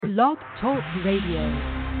Blog Talk Radio.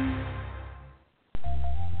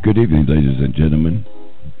 Good evening, ladies and gentlemen.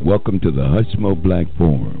 Welcome to the Hushmo Black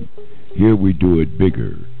Forum. Here we do it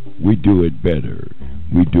bigger, we do it better,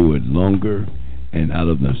 we do it longer, and out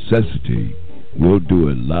of necessity, we'll do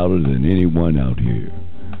it louder than anyone out here.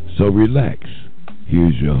 So relax.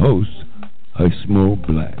 Here's your host, Hushmo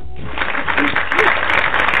Black.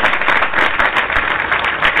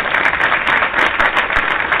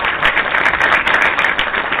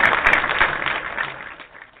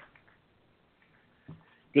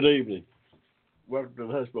 Good evening. Welcome to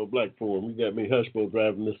the Hushmo Black Forum. You got me, Hushmo,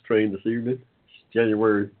 driving this train this evening. It's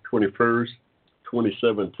January 21st,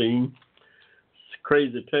 2017. It's a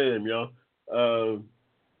crazy time, y'all.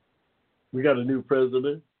 We got a new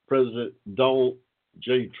president, President Donald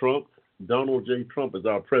J. Trump. Donald J. Trump is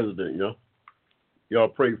our president, y'all. Y'all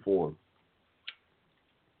pray for him.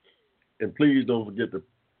 And please don't forget to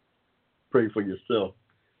pray for yourself.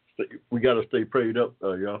 We got to stay prayed up,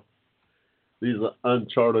 y'all. These are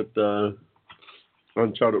uncharted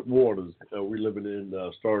waters we're living in,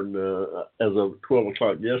 starting as of 12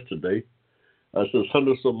 o'clock yesterday. Since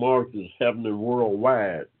hundreds of marches happening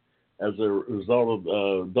worldwide as a result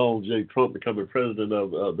of Donald J. Trump becoming president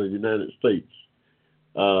of the United States.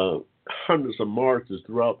 Hundreds of marches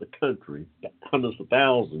throughout the country, hundreds of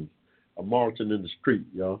thousands are marching in the street,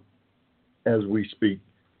 y'all, as we speak.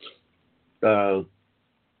 Pray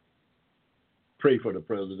for the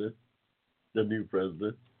president. The new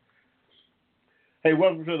president. Hey,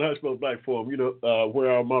 welcome to the Hushmo Black Forum. You know,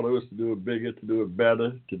 where our motto is to do it bigger, to do it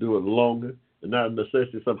better, to do it longer, and not a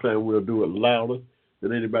necessity. Sometimes we'll do it louder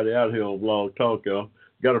than anybody out here on Blog Talk, y'all.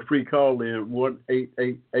 Got a free call in,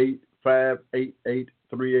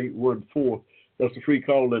 1-888-588-3814. That's a free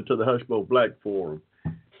call in to the Hushmo Black Forum.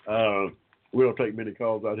 We don't take many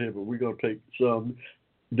calls out here, but we're going to take some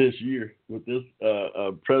this year with this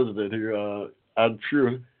president here. I'm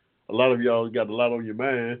sure a lot of y'all got a lot on your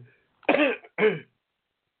mind. And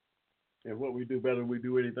what we do better than we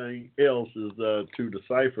do anything else is to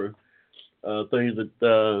decipher things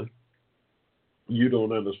that you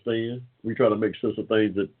don't understand. We try to make sense of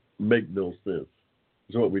things that make no sense.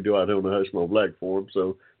 That's what we do out here on the Hushmo Black Forum.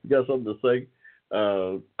 So if you got something to say,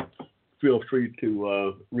 feel free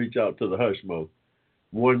to reach out to the Hushmo.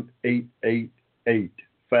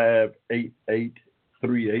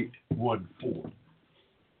 1-888-588-3814.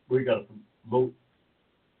 We're going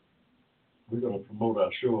to promote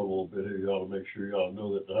our show a little bit here, y'all, to make sure y'all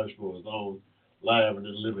know that the Hushmo is on live and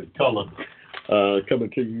in living color. Coming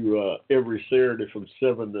to you every Saturday from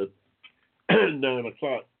 7 to 9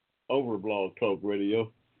 o'clock over Blog Talk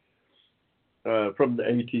Radio. From the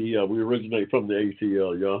ATL. We originate from the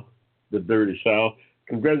ATL, y'all. The Dirty South.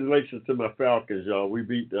 Congratulations to my Falcons, y'all. We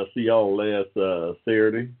beat Seattle last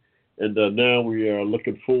Saturday. And now we are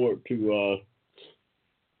looking forward to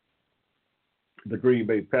the Green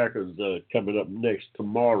Bay Packers coming up next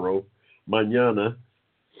tomorrow, mañana.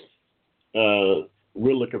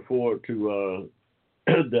 We're looking forward to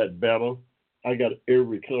that battle. I got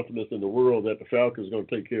every confidence in the world that the Falcons are going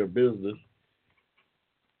to take care of business.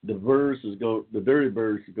 The Dirty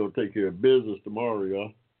Birds is going to take care of business tomorrow,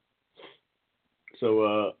 y'all.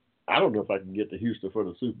 So I don't know if I can get to Houston for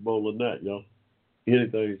the Super Bowl or not, y'all.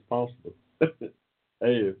 Anything is possible.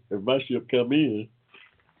 Hey, if my ship come in,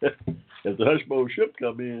 if the Hushmo ship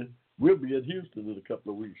come in, we'll be in Houston in a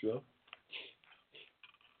couple of weeks, y'all.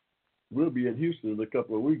 We'll be in Houston in a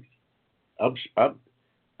couple of weeks. I'm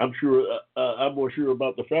sure. I'm more sure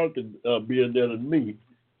about the Falcons being there than me.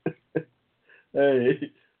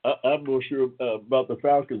 Hey, I'm more sure about the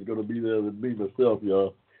Falcons going to be there than me myself,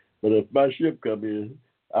 y'all. But if my ship come in,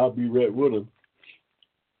 I'll be right with them.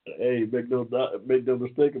 Hey, make no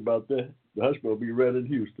mistake about that. The Hushmo will be right in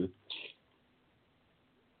Houston.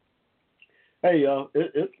 Hey, y'all,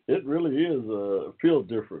 it really is feels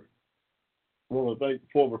different. I want to thank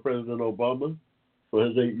former President Obama for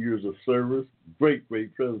his 8 years of service. Great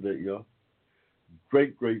president, y'all.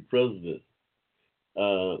 Great president.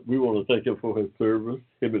 We want to thank him for his service,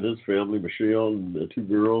 him and his family, Michelle and the two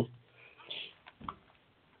girls.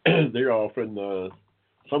 They're off in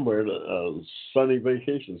somewhere, a sunny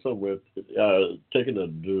vacation somewhere, taking a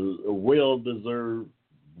well-deserved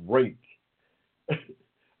break.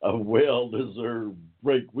 A well-deserved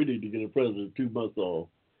break. We need to get a president 2 months off.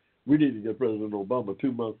 We need to get President Obama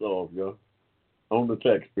 2 months off, y'all. On the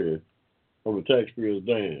taxpayer. On the taxpayer's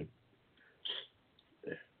dime.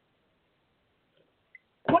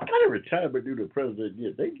 What kind of retirement do the president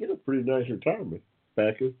get? They get a pretty nice retirement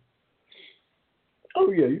package.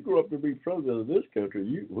 Oh, yeah, you grew up to be president of this country.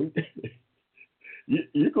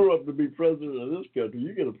 You grew up to be president of this country.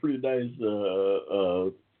 You get a pretty nice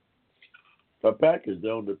a package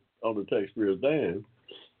on the taxpayer's dime,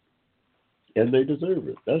 and they deserve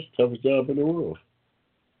it. That's the toughest job in the world.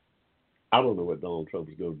 I don't know what Donald Trump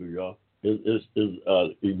is going to do, y'all. His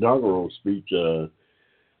inaugural speech.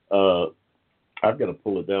 I've got to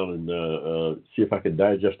pull it down and see if I can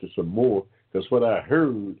digest it some more, because what I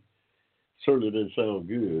heard certainly didn't sound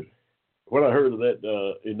good. What I heard of that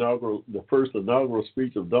the first inaugural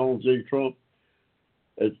speech of Donald J. Trump,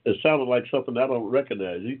 it sounded like something I don't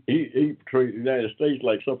recognize. He portrayed the United States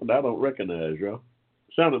like something I don't recognize, y'all.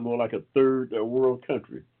 It sounded more like a third world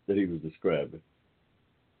country that he was describing.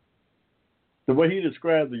 The way he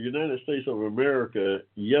described the United States of America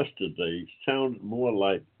yesterday sounded more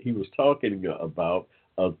like he was talking about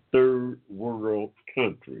a third world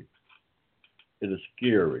country. It is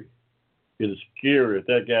scary. It is scary if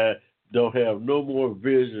that guy don't have no more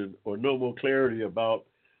vision or no more clarity about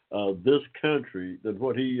this country than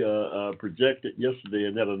what he projected yesterday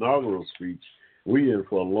in that inaugural speech. We in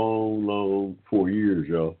for a long, long 4 years,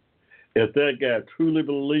 y'all. If that guy truly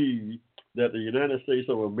believed that the United States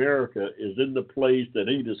of America is in the place that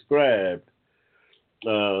he described,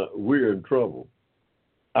 we're in trouble.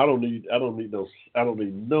 I don't need no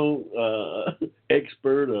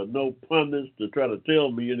expert or no pundits to try to tell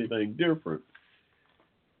me anything different.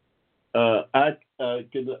 I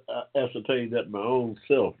can ascertain that my own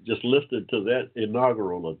self, just listening to that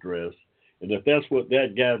inaugural address, and if that's what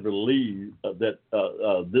that guy believes that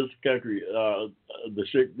this country is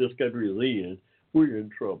in, we're in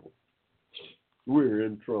trouble. We're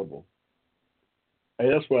in trouble.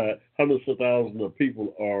 And that's why hundreds of thousands of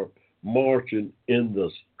people are marching in the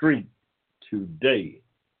street today.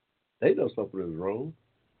 They know something is wrong.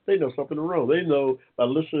 They know something is wrong. They know by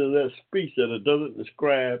listening to that speech that it doesn't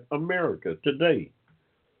describe America today.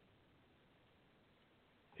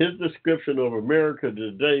 His description of America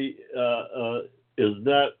today is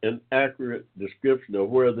not an accurate description of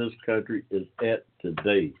where this country is at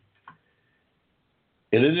today.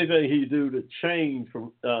 And anything he do to change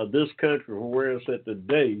from this country from where it's at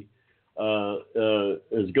today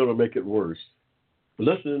is going to make it worse.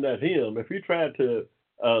 Listening to him, if he tried to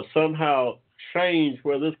somehow change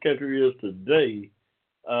where this country is today,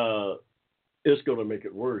 it's going to make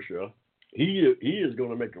it worse, y'all. He is going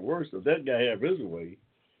to make it worse if that guy have his way.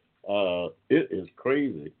 It is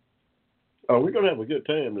crazy. We're going to have a good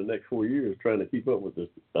time in the next 4 years trying to keep up with this.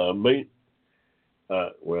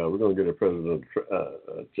 Well, we're going to get a president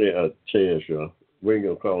a chance, y'all. We ain't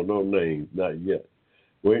going to call no names, not yet.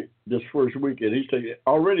 This first weekend, he's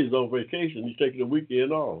on vacation. He's taking the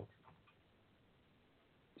weekend off.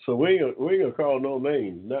 So we ain't gonna call no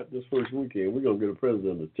names, not this first weekend. We're going to get a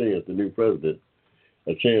president a chance, the new president,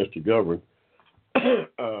 a chance to govern. We're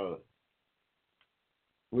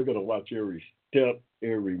going to watch every step,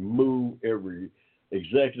 every move, every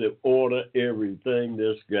executive order, everything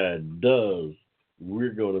this guy does.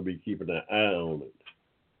 We're going to be keeping an eye on it.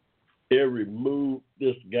 Every move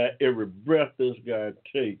this guy, every breath this guy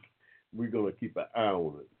takes, we're going to keep an eye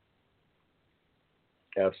on it.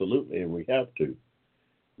 Absolutely, and we have to.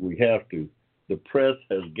 We have to. The press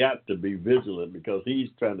has got to be vigilant because he's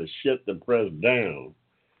trying to shut the press down.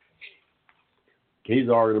 He's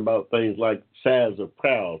arguing about things like size of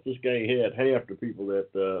crowds. This guy had half the people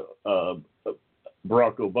that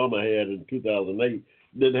Barack Obama had in 2008.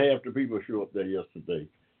 Didn't half the people show up there yesterday.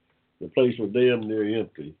 The place was damn near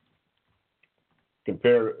empty.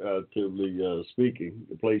 Comparatively speaking,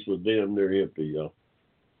 the place was damn near empty, y'all.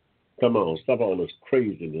 Come on, stop all this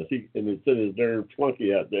craziness. And it's this darn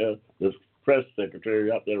flunky out there, this press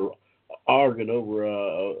secretary out there arguing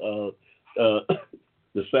over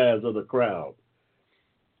the size of the crowd.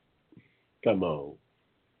 Come on.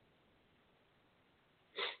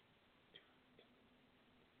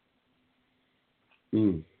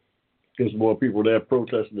 There's more people there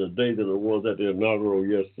protesting today than there was at the inaugural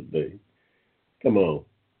yesterday. Come on.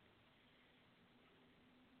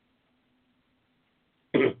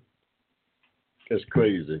 It's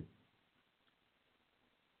crazy.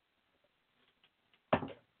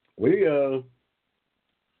 We don't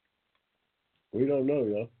know,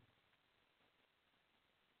 y'all.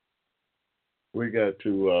 We got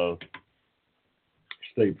to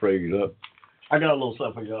stay prayed up. I got a little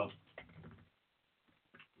something for y'all.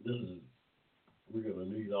 We're gonna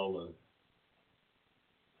need all the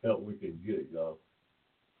help we can get, y'all.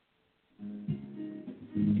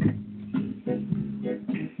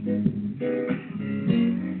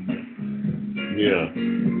 Yeah.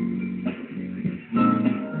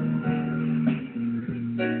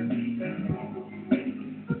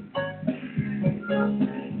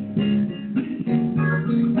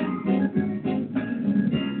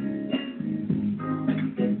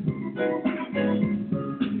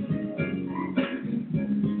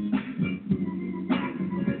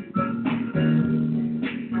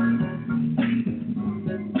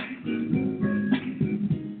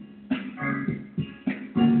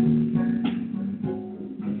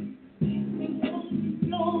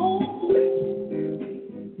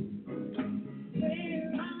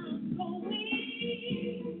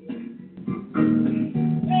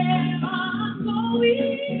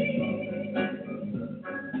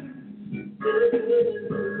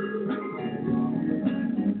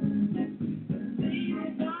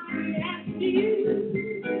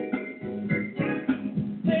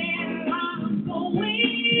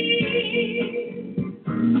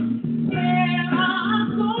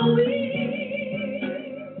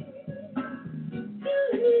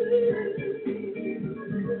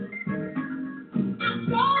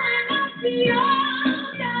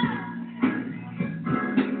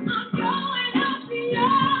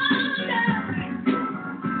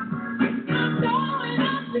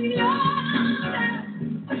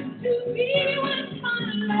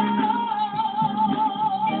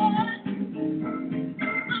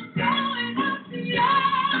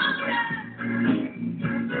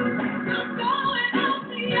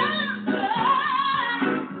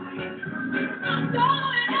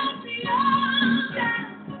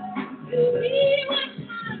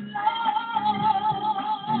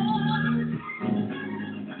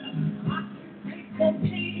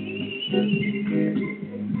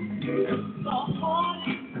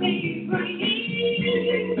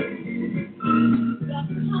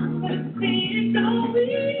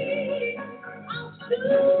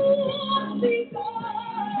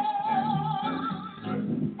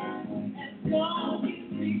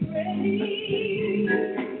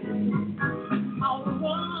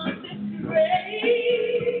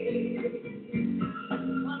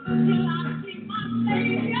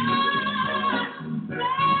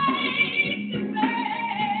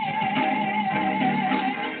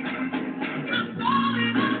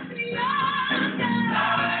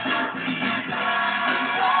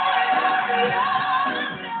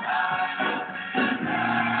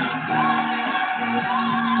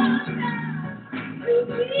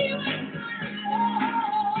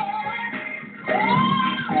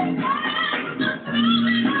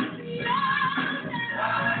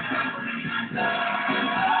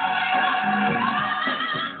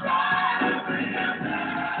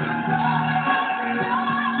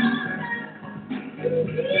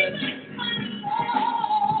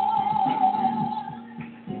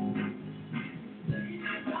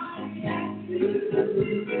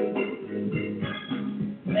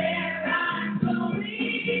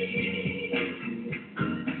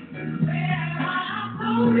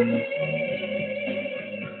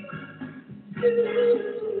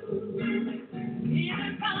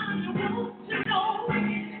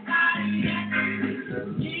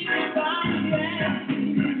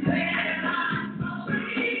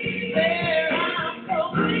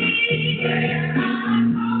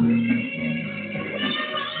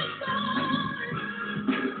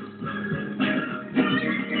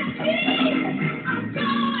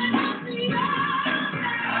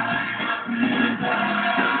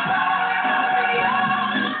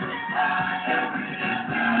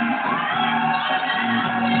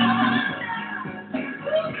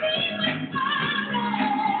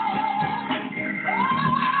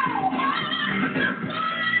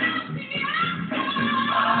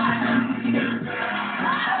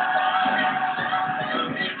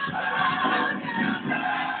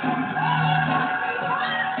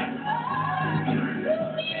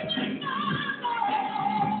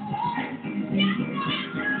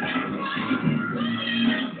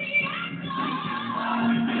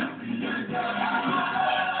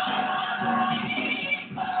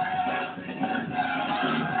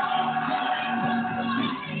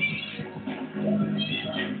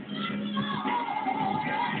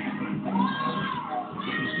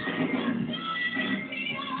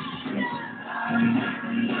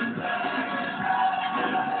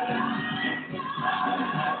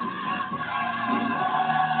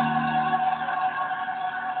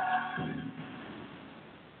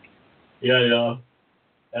 Yeah.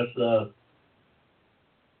 That's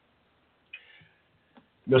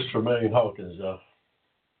Mr. Tremaine Hawkins.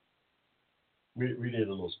 We did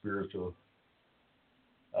a little spiritual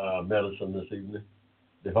medicine this evening.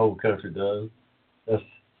 The whole country does. That's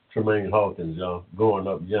Tremaine Hawkins, y'all, going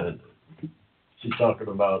up yonder. She's talking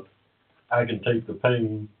about I can take the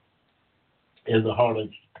pain and the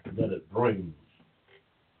heartache that it brings.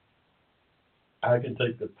 I can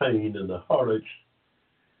take the pain and the heartache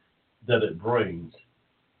that it brings.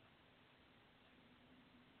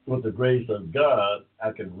 With the grace of God, I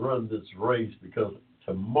can run this race because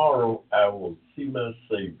tomorrow I will see my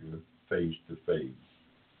Savior face to face.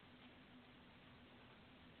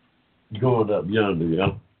 Going up yonder,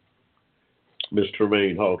 yeah. Miss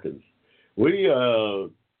Tremaine Hawkins. We're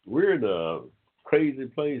in a crazy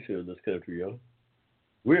place here in this country, y'all.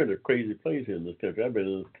 We're in a crazy place here in this country. I've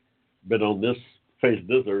been on this face of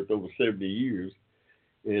this earth over 70 years,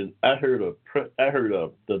 and I heard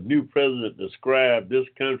the new president describe this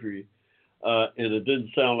country and it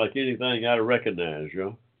didn't sound like anything I recognized, you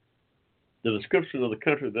know. The description of the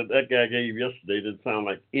country that that guy gave yesterday didn't sound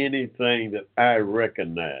like anything that I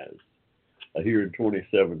recognized here in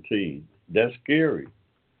 2017. That's scary.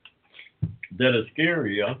 That is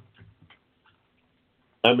scary, yeah.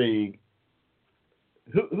 I mean,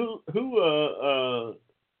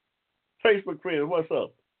 Facebook friends, what's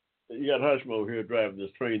up? You got Hushmo here driving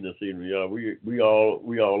this train this evening, y'all. We all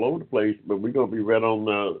over the place, but we're gonna be right on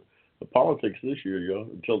the politics this year, y'all.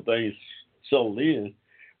 Until things settle in,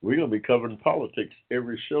 we're gonna be covering politics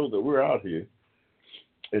every show that we're out here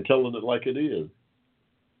and telling it like it is.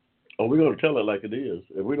 Oh, we're gonna tell it like it is.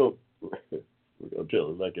 If we don't, we're gonna tell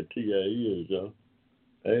it like a TIE is, y'all.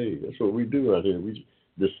 Hey, that's what we do out here. We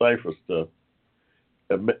decipher stuff,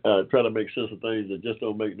 try to make sense of things that just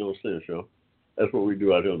don't make no sense, y'all. That's what we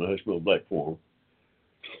do out here on the Hushmo Black Forum.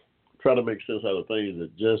 Try to make sense out of things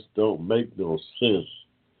that just don't make no sense.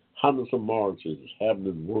 Hundreds of marches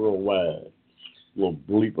happening worldwide. Little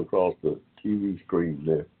bleep across the TV screen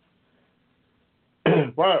there.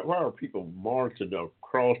 Why are people marching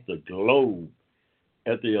across the globe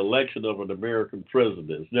at the election of an American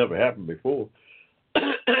president? It's never happened before.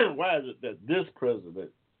 Why is it that this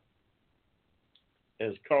president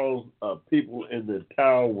has caused people in the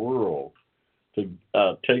entire world to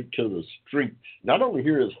take to the streets? Not only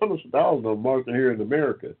here, it's hundreds of thousands of marching here in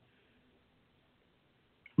America,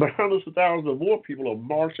 but hundreds of thousands of more people are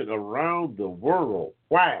marching around the world.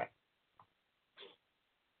 Why?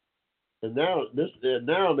 And now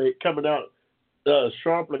they're coming out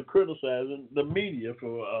sharply criticizing the media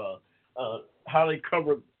for how they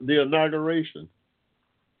covered the inauguration.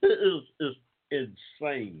 It is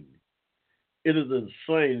insane. It is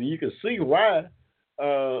insane. You can see why.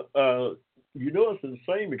 You know it's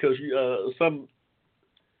insane because some.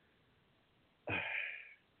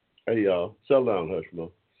 Hey y'all, settle down,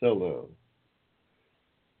 Hushmo. Settle down.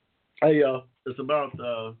 Hey y'all, it's about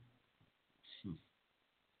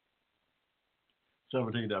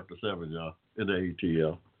 17 after 7, y'all, in the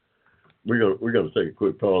ATL. We're gonna take a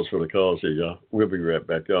quick pause for the calls here, y'all. We'll be right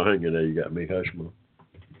back. Y'all hang in there. You got me, Hushmo.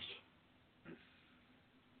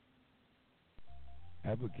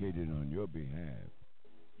 Advocated on your behalf,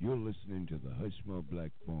 you're listening to the Hushmo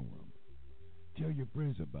Black Forum. Tell your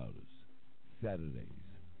friends about us. Saturdays,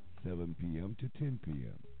 7 p.m. to 10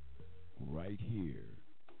 p.m. right here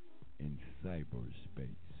in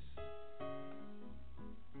cyberspace.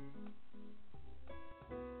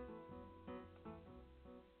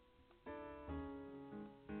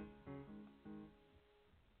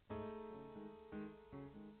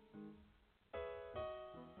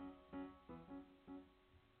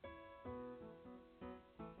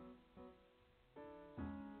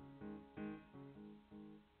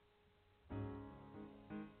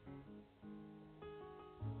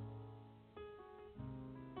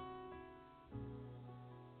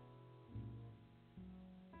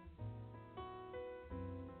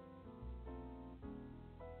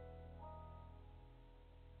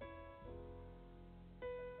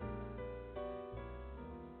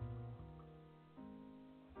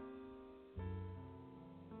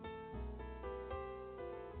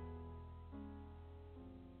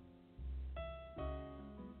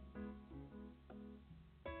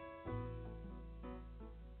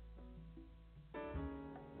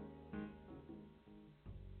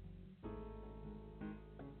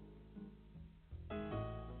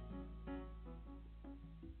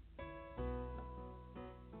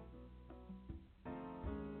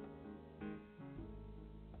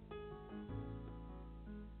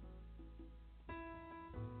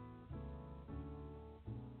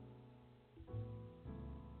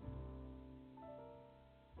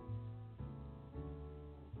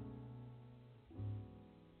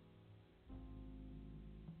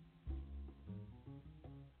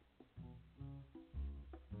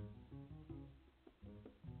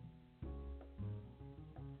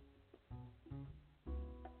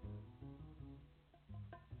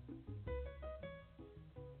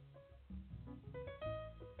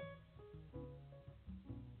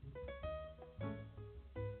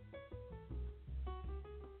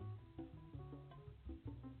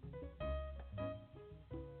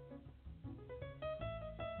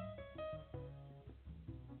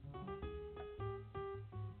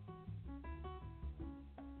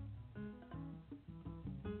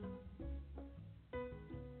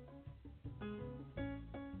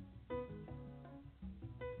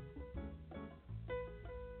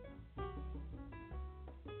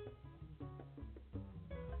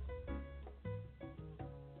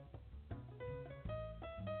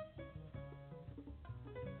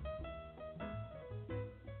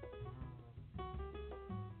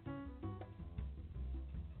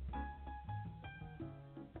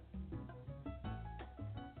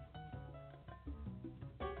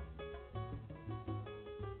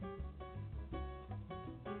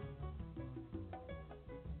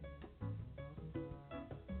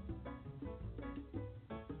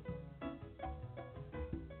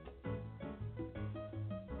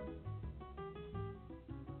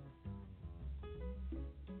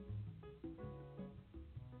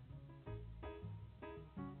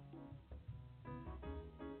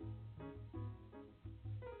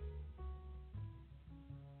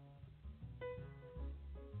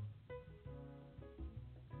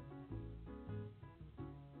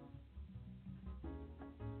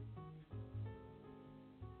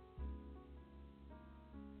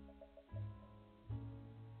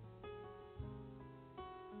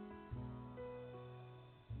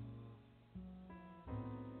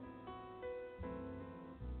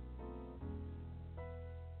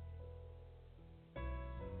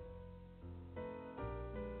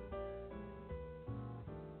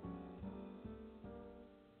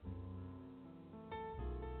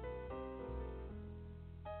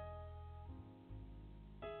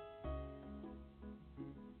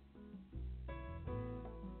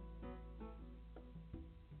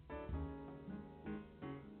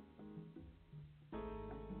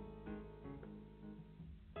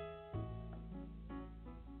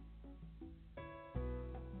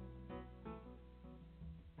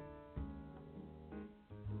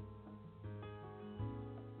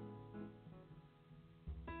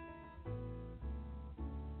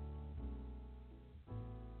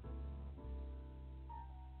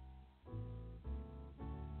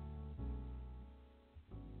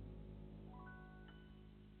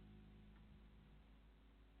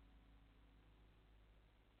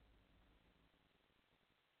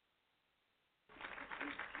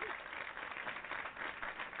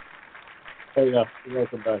 Hey,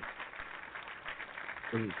 welcome back.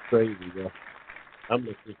 This is crazy, yeah. I'm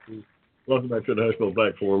listening to. Welcome back to the Hushmo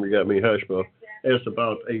Black Forum. You got me, Hushmo. It's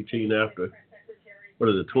about 18 after. What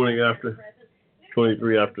is it? 20 after?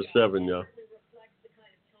 23 after 7, y'all.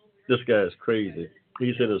 This guy is crazy.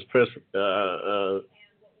 He sent his press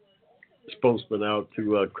spokesman out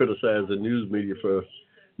to criticize the news media for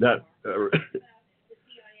not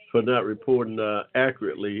for not reporting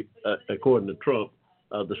accurately, according to Trump,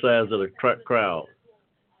 the size of the crowd.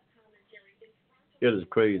 It is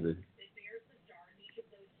crazy.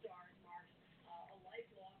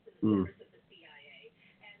 Mm.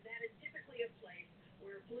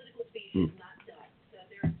 Mm.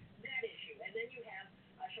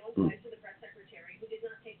 Mm.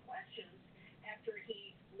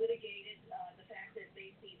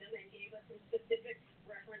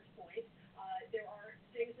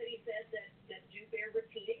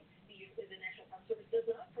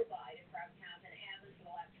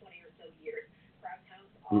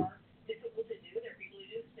 Mm.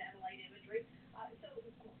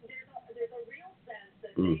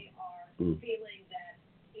 Mm. Mm.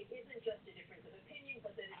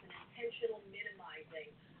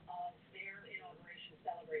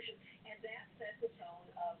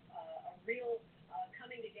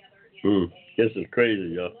 Mm. This is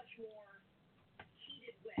crazy, y'all.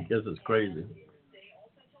 This is crazy.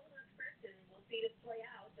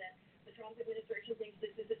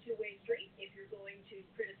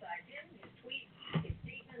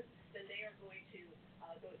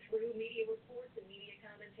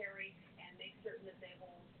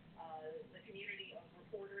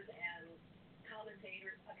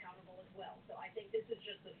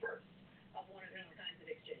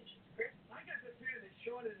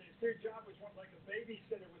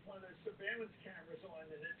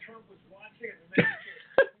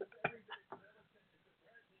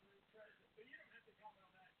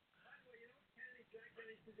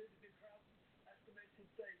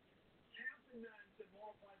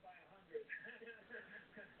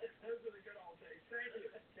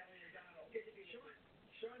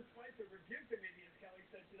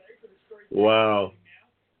 Wow.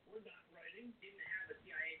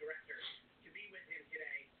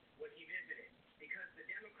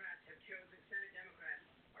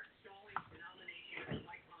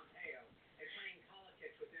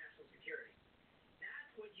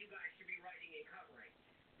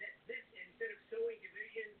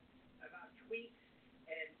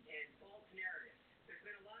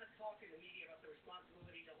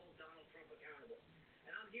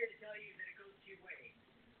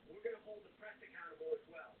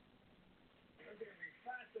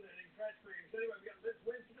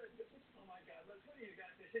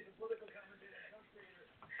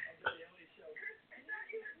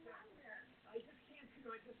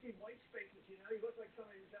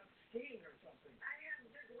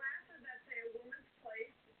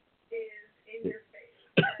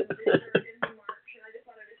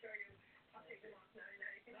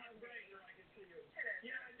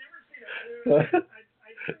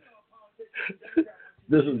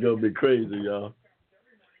 This is gonna be crazy, y'all.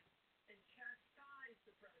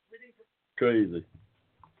 Crazy.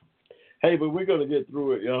 Hey, but we're gonna get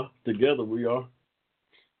through it, y'all. Together we are.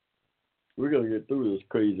 We're gonna get through this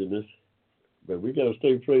craziness, but we gotta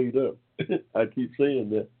stay prayed up. I keep saying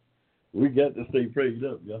that. We got to stay prayed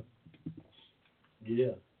up, y'all.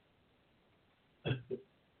 Yeah.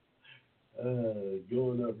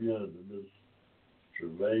 Going up yonder, Miss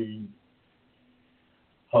Tremaine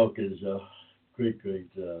Hawkins, great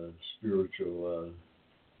spiritual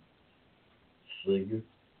singer.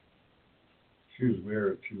 She was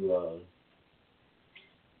married to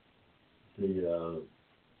the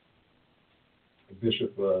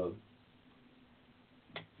Bishop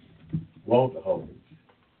Walter Hawkins.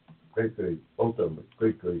 Great, both of them,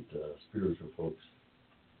 great spiritual folks.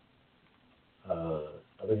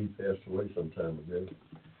 I think he passed away some time ago.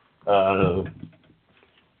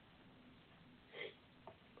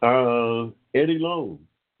 Eddie Long,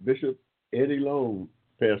 Bishop Eddie Long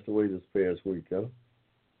passed away this past week, huh?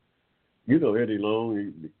 You know Eddie Long,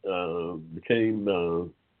 he became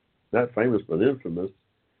not famous but infamous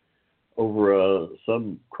over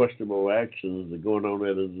some questionable actions going on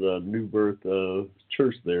at his New Birth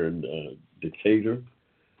church there in Decatur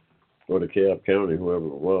or DeKalb County, whoever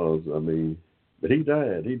it was. I mean, but he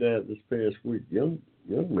died. He died this past week. Young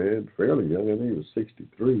man, fairly young. I think he was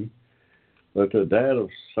 63. But died of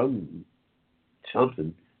something,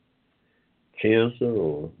 cancer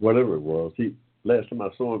or whatever it was. Last time I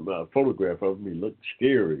saw him, a photograph of him, he looked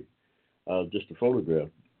scary. Just a photograph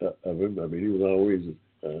of him. I mean, he was always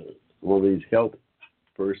one of these health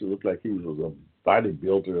person. Looked like he was a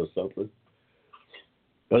bodybuilder or something.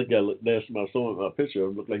 That guy looked last time I saw him, a picture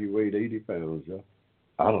of him looked like he weighed 80 pounds, yeah.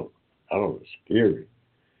 I don't I don't know, it's scary.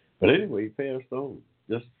 But anyway, he passed on.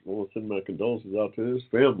 Just want to send my condolences out to his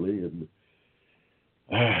family and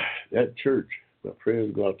that church. My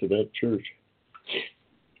prayers go out to that church.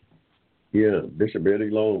 Yeah, Bishop Eddie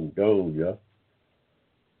Long, gone, yeah.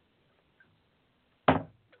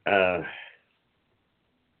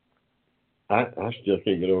 I still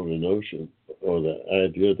can't get over the notion or the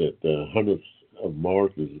idea that the 100th of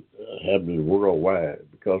March is happening worldwide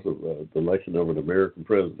because of the election of an American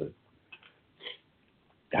president.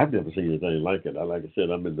 I've never seen anything like it. Like I said,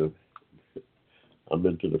 I'm into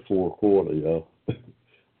the fourth quarter, y'all.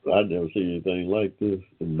 I've never seen anything like this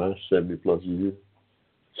in my 70 plus years.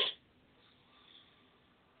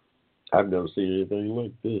 I've never seen anything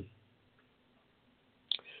like this.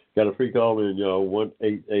 Got a free call in, y'all,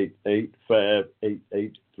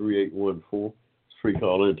 1-888-588-3814. It's free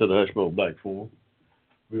call in to the Hushmo Black Forum.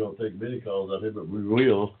 We don't take many calls out here, but we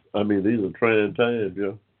will. I mean, these are trying times,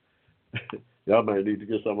 y'all. Y'all might need to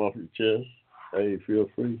get something off your chest. Hey, feel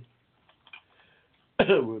free.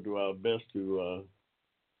 We'll do our best to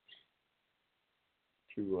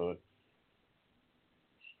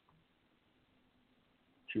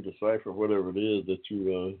decipher whatever it is that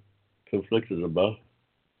you conflicted about.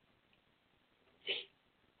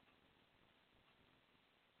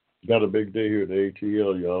 Got a big day here at the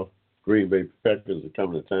ATL, y'all. Green Bay Packers are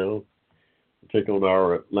coming to town to take on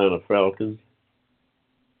our Atlanta Falcons.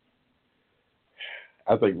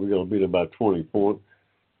 I think we're going to beat them by 20 points.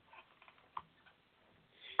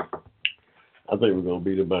 I think we're going to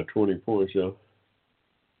beat them by 20 points, y'all.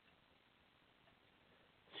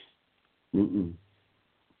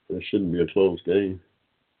 It shouldn't be a close game.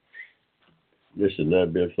 This should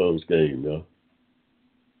not be a close game, y'all.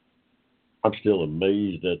 I'm still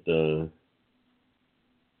amazed at the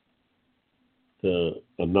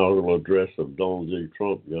inaugural address of Donald J.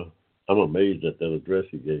 Trump, y'all. I'm amazed at that address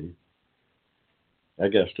he gave.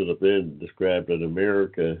 That guy stood up there and described an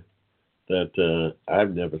America that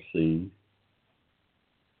I've never seen.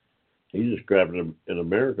 He described an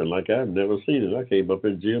America like I've never seen it. I came up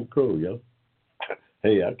in Jim Crow, y'all.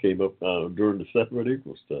 Hey, I came up during the separate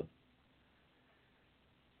equal stuff.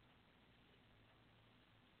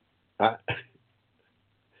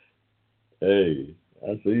 Hey,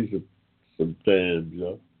 I see some times,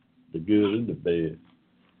 y'all. The good and the bad.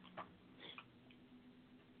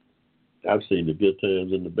 I've seen the good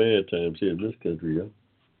times and the bad times here in this country, y'all.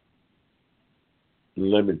 And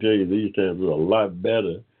let me tell you, these times are a lot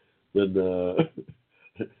better than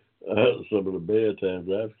some of the bad times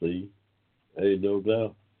I've seen. Ain't no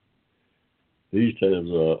doubt. These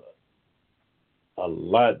times are a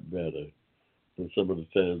lot better than some of the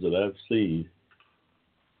times that I've seen.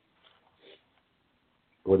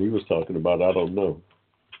 What he was talking about, I don't know.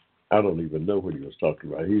 I don't even know what he was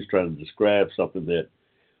talking about. He was trying to describe something that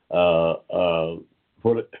I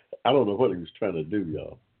don't know what he was trying to do,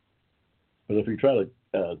 y'all. But if he try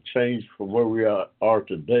to change from where we are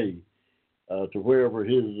today to wherever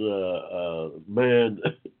his man,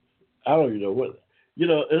 I don't even know what.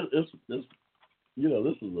 It's this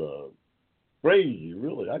is crazy,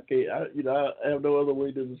 really. I have no other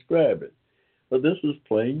way to describe it. But this is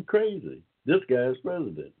plain crazy. This guy is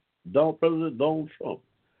president. President Donald Trump.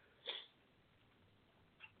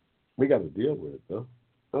 We got to deal with it, though.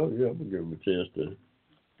 Oh, yeah, I'm going to give him a chance to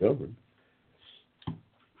govern.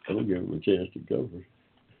 I'm going to give him a chance to govern.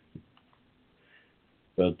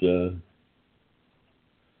 But,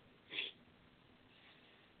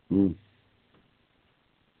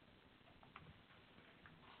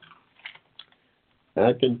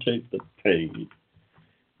 I can take the pain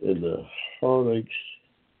and the heartaches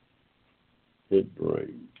it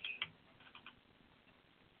brings.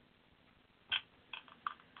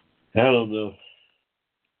 I don't know.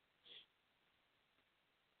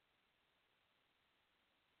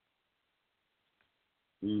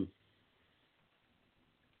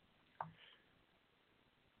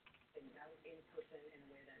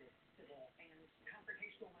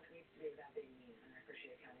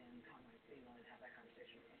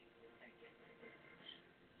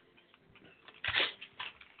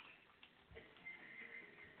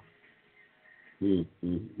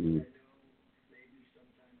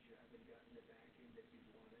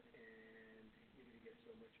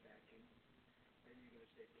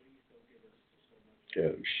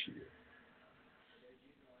 Oh, shit.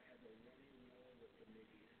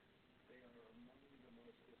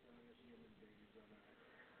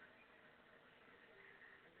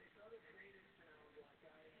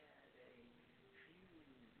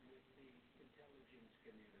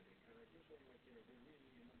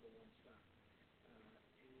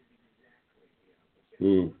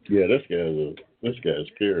 Yeah, this guy's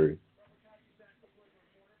scary.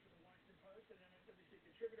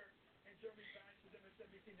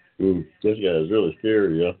 This guy's really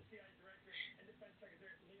scary, yeah.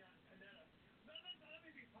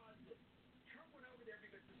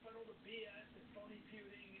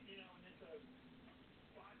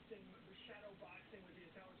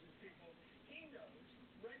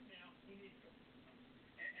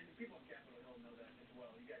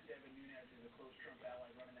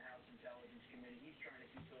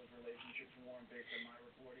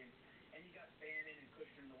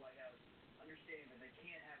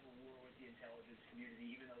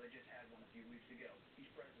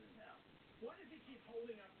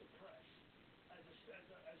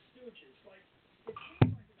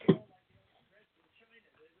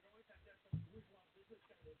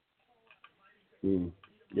 Mm.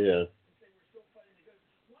 Yeah.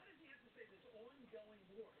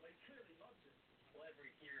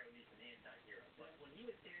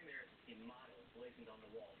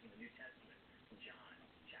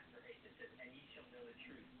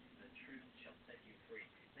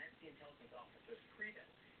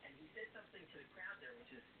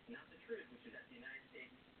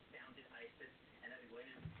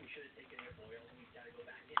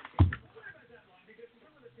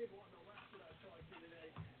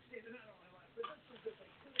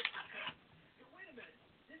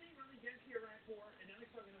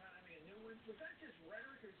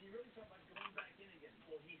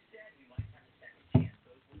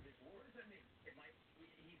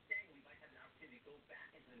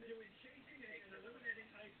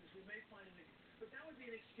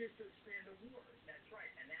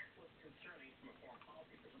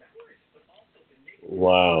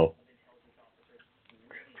 Wow.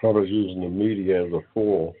 Trump's using the media as a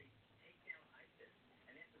fool.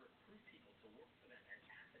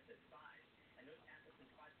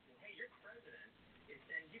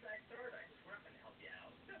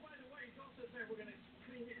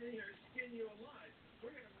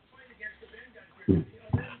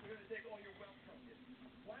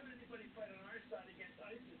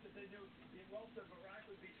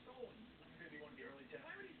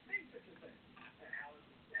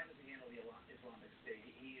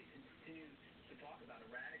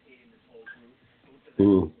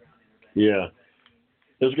 Mm. Yeah.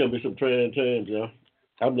 There's going to be some trying times, yeah.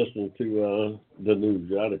 I'm listening to the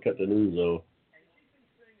news. I had to cut the news on.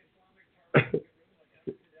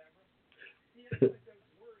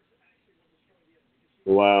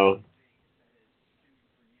 Wow.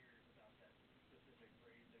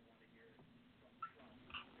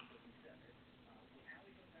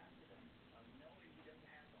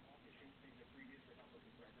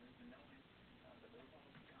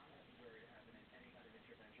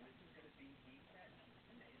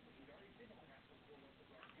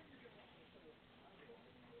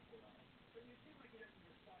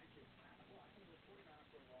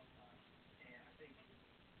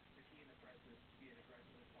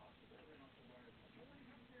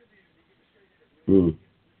 Mm.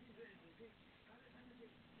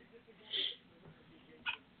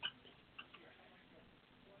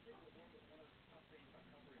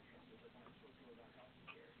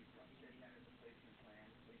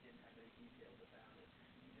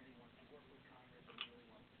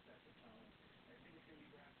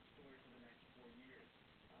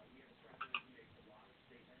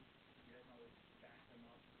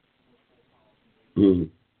 Mm.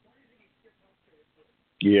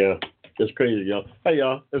 Yeah. It's crazy, y'all. Hey,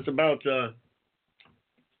 y'all. It's about uh,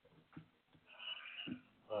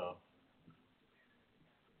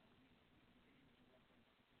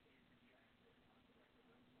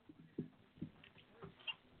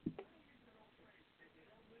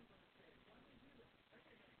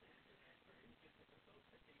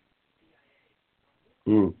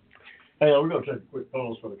 mm. Hey, we're going to take a quick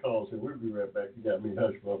pause for the calls, and we'll be right back. You got me,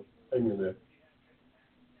 Hushmo. Hang in there.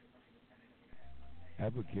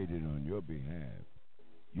 Advocated on your behalf.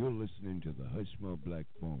 You're listening to the Hushmo Black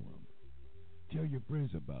Forum. Tell your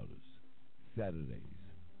friends about us. Saturdays,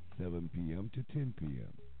 7 p.m. to 10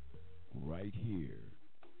 p.m. Right here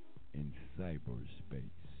in cyberspace.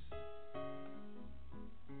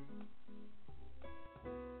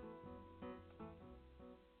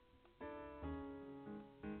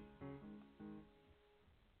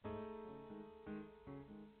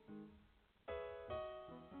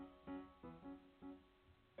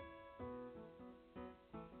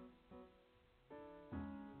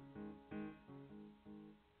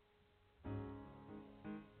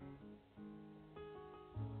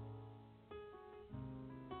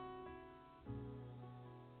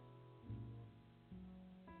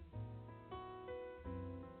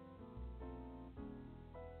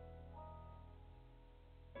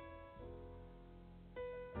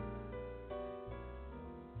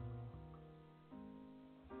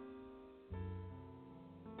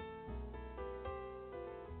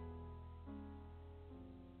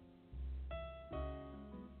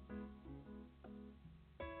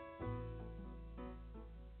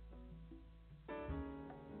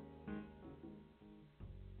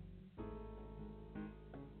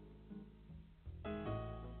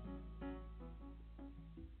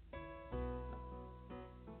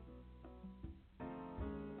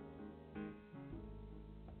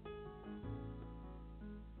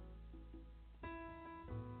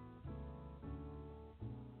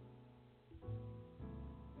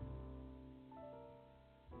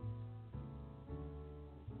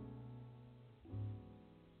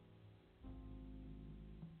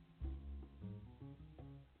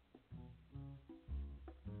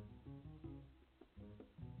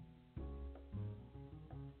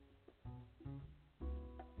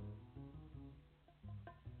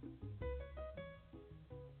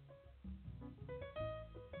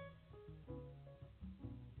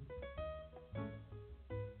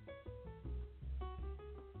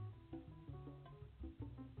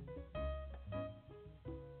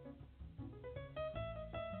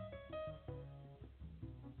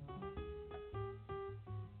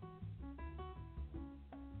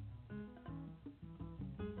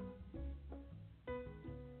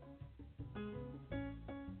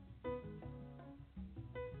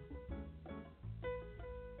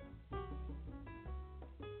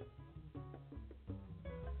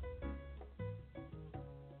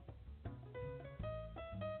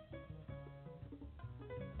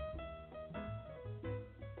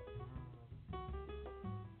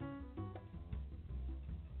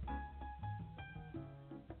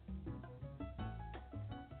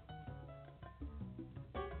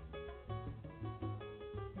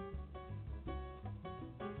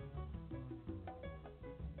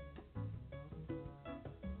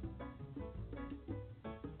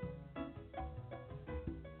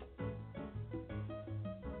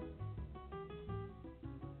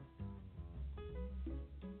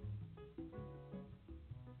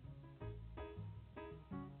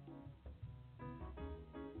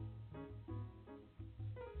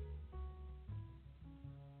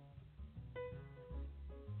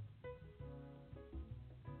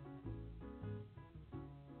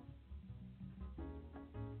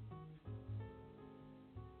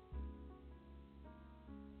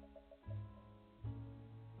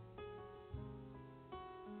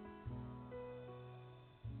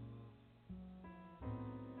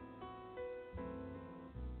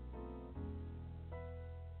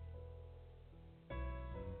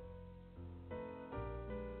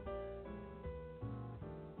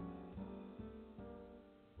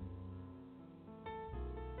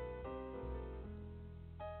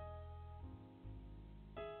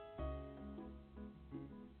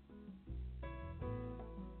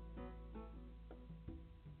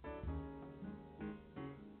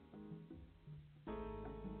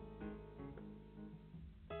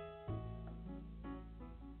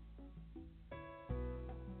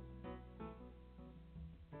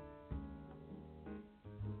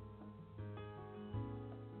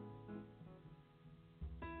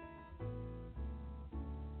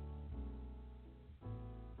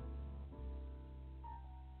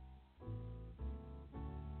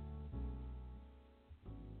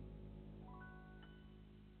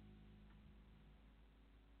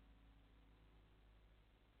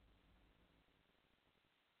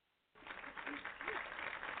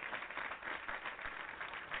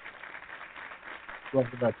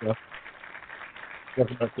 Welcome back,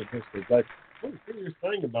 welcome back to History Black. One curious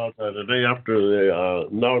thing about the day after the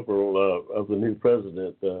inaugural of the new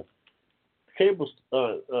president, cable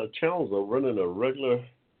channels are running a regular,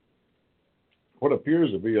 what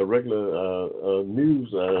appears to be a regular news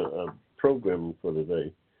program for the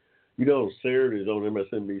day. You know, Saturdays on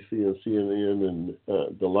MSNBC and CNN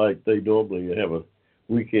and the like, they normally have a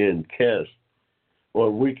weekend cast or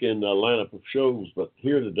a weekend lineup of shows. But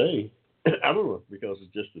here today, I don't know, because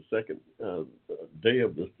it's just the second day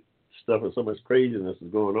of the stuff and so much craziness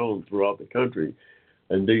is going on throughout the country,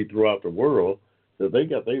 indeed throughout the world, that they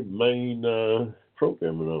got their main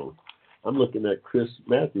programming on. I'm looking at Chris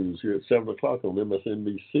Matthews here at 7 o'clock on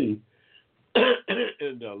MSNBC,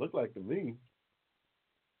 and look like to me,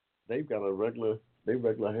 they've got regular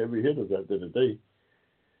heavy hitters out there today.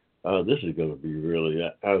 This is going to be really,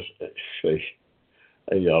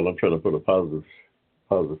 hey y'all, I'm trying to put a positive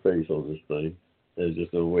face on this thing. There's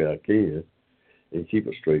just no way I can and keep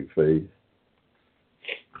a straight face.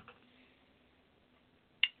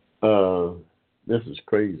 This is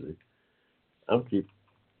crazy. I'm keep.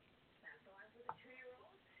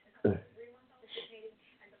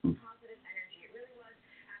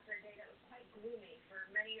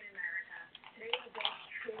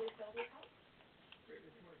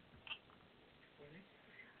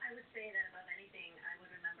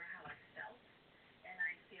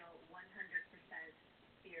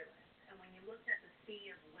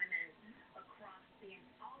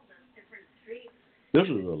 This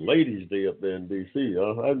is a ladies' day up there in D.C.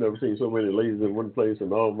 I've never seen so many ladies in one place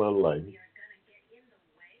in all my life.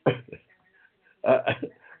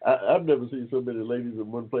 I've never seen so many ladies in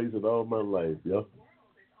one place in all my life, y'all.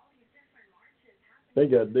 They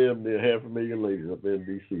got damn near 500,000 ladies up there in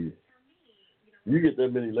D.C. You get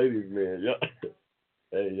that many ladies, man, y'all.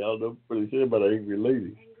 Hey, y'all know pretty sure about an angry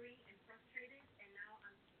lady.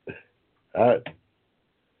 I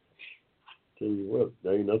tell you what,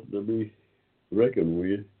 there ain't nothing to be reckoned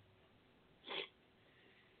with.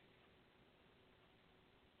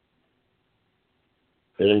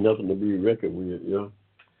 There ain't nothing to be reckoned with, you know.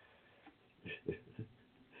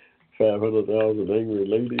 500,000 angry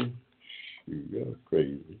ladies. You're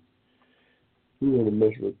crazy. Who want to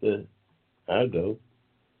mess with that? I don't.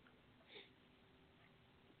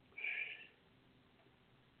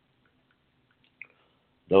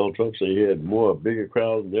 Donald Trump said he had bigger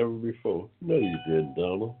crowds than ever before. No, you didn't,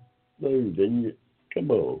 Donald. No, you didn't. Come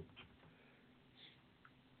on.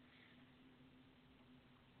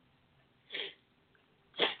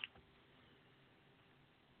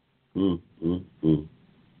 Mm.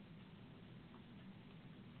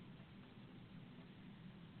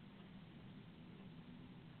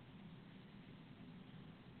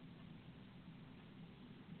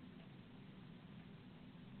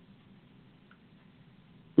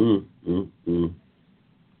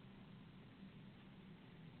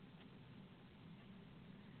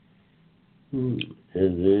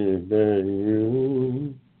 Is it that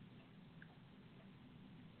you?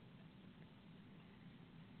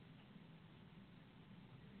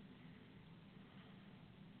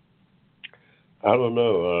 I don't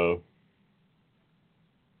know.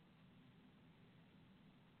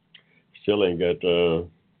 Still ain't got the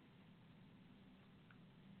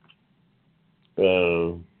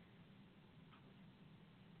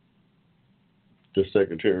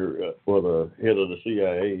secretary or the head of the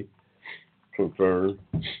CIA confirmed.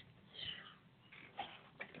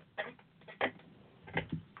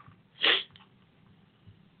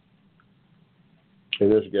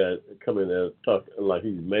 And this guy coming there talking like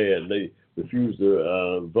he's mad. They refused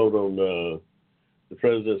to vote on the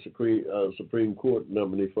president's Supreme Court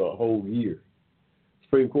nominee for a whole year.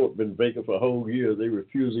 Supreme Court been vacant for a whole year. They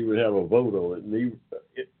refuse to even have a vote on it. And he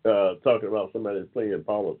talking about somebody playing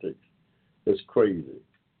politics. It's crazy.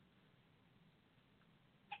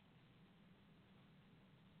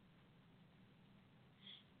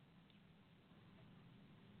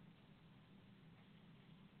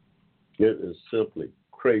 It is simply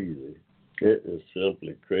crazy. It is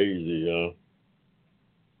simply crazy, y'all.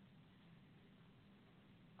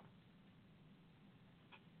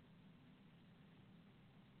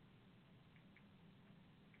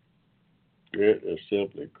 It is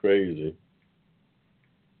simply crazy.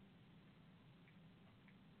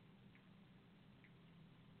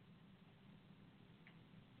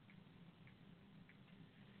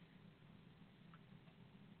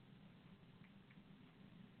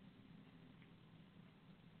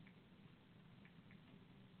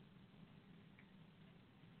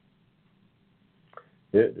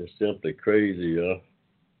 It is simply crazy, y'all.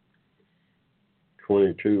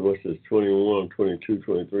 22, what's this? 21, 22,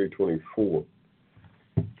 23, 24.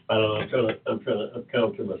 I don't know. I'm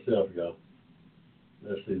counting to myself, y'all.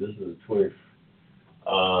 Let's see. This is the 20th.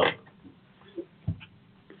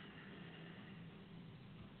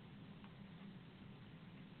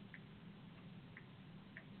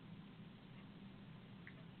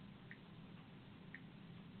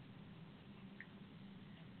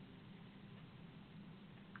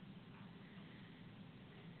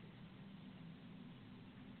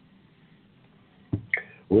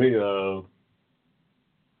 We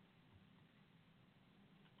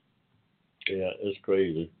yeah, it's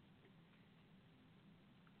crazy.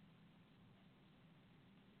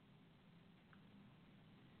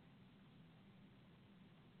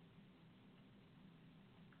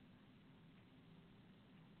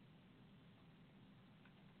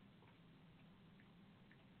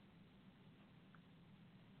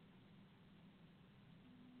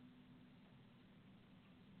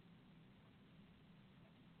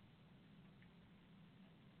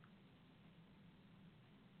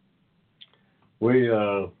 We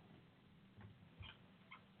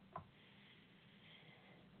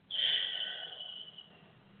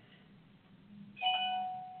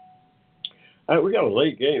we got a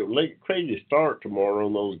late crazy start tomorrow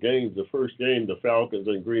on those games. The first game, the Falcons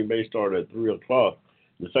and Green Bay started at 3 o'clock.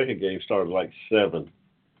 The second game started like 7.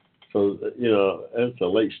 So it's a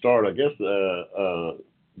late start. I guess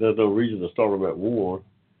there's no reason to start them at 1.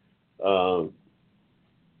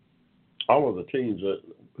 All of the teams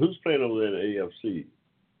who's playing over there in the AFC,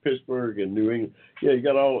 Pittsburgh and New England. Yeah, you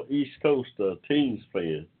got all East Coast teams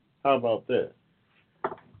playing. How about that?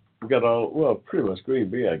 You got pretty much Green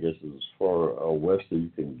Bay, I guess, is as far west as you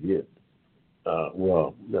can get.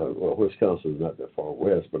 Wisconsin is not that far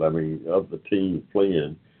west, but I mean, of the teams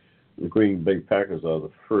playing, the Green Bay Packers are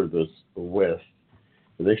the furthest west,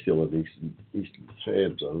 and they're still in the Eastern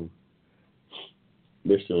time zone.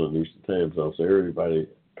 They're still in the Eastern time zone, so everybody,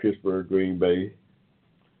 Pittsburgh, Green Bay,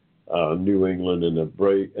 New England, and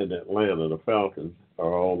Atlanta, the Falcons,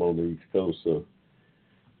 are all on the East Coast, so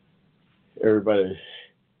everybody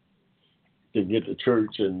can get to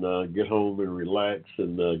church and get home and relax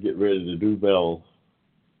and get ready to do bell.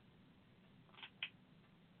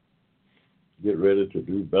 Get ready to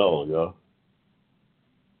do bell, y'all.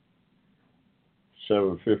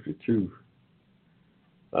 7:52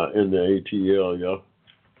 in the ATL, y'all.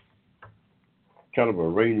 Kind of a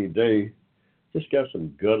rainy day. Just got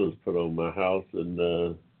some gutters put on my house, and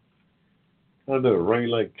I know it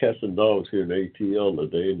rained like cats and dogs here in ATL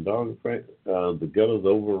today, and the gutters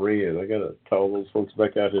overran. I got to call those folks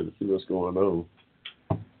back out here to see what's going on.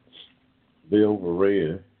 They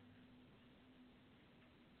overran.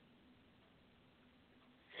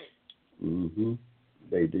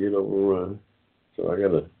 They did overrun. So I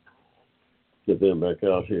got to get them back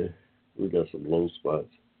out here. We got some low spots.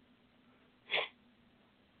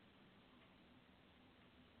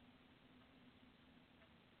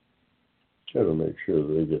 Try to make sure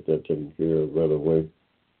that they get that taken care of right away.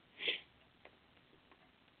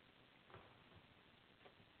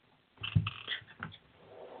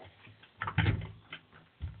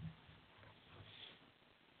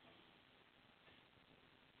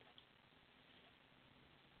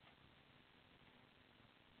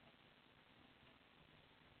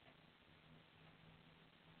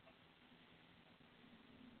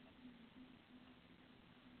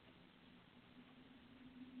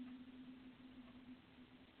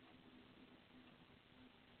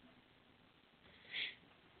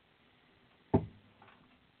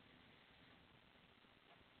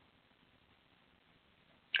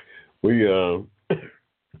 We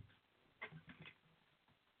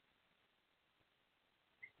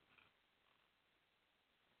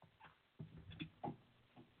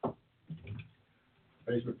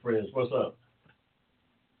Facebook friends, what's up?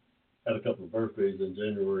 Had a couple of birthdays in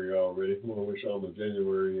January already. I want to wish all my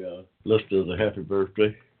January listeners a happy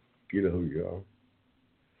birthday. You know who you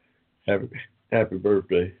are. Happy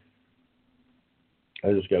birthday.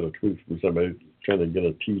 I just got a tweet from somebody trying to get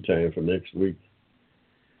a tea time for next week.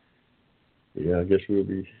 Yeah, I guess we'll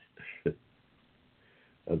be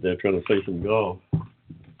out there trying to play some golf.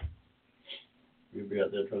 We'll be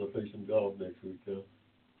out there trying to play some golf next week, huh?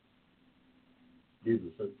 These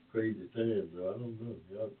are such crazy times, though. I don't know.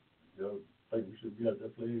 Y'all think we should be out there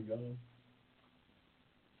playing golf?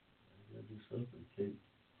 I gotta do something.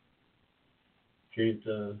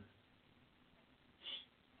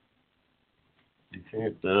 You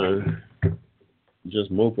can't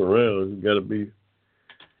just mope around. You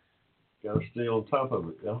gotta stay on top of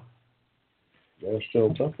it, y'all. Gotta stay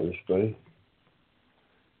on top of this thing.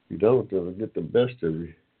 If you don't, it'll get the best of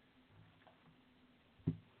you.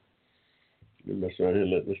 You mess around here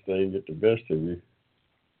and let this thing get the best of you.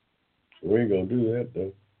 We ain't gonna do that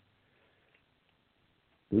though.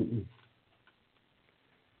 Mm-mm.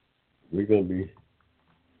 We're gonna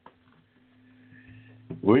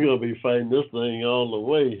be fighting this thing all the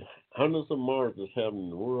way. Hundreds of marches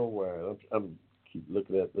happening worldwide. I'm keep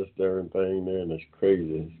looking at this darn thing there, and it's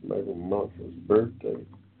crazy. It's Michael Marshall's birthday.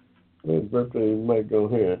 His birthday might go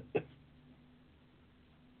here.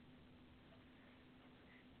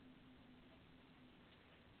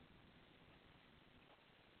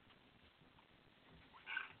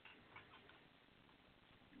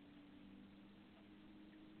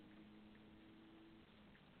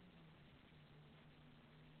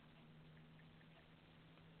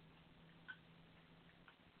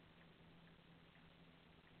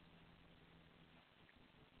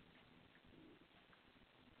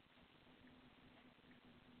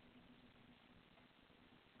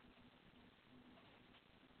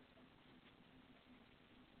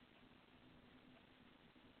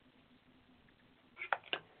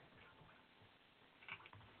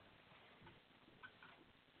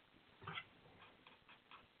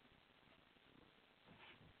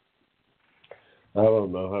 I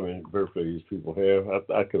don't know how many birthdays people have.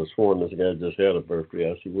 I could have sworn this guy just had a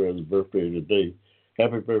birthday. I see where his birthday today.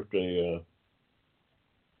 Happy birthday,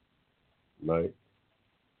 Mike.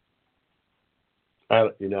 I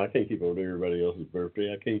can't keep up with everybody else's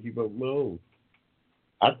birthday. I can't keep up with my own.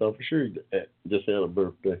 I thought for sure he just had a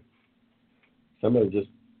birthday. Somebody just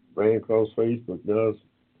ran across Facebook. Does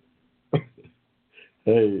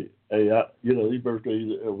these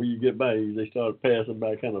birthdays when you get by, they start passing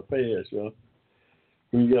by kind of fast, you know.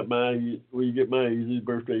 When you get my these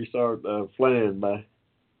birthdays start flying by.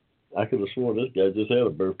 I could have sworn this guy just had a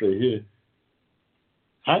birthday here.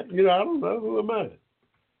 I don't know. Who am I?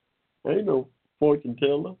 I ain't no fortune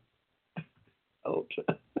teller. I don't.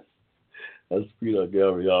 That's peanut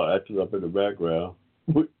gallery, y'all acting up in the background.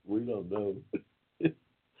 We don't know.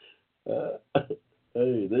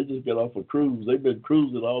 Hey, they just got off a cruise. They've been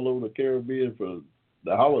cruising all over the Caribbean for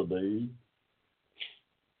the holidays.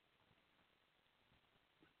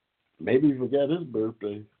 Maybe he forgot his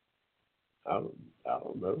birthday. I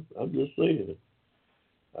don't know. I'm just saying.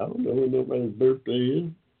 I don't know when nobody's birthday is.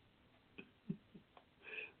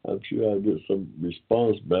 I'm sure I'll get some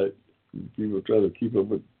response back. People try to keep up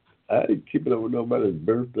with. I ain't keeping up with nobody's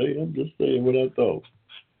birthday. I'm just saying what I thought.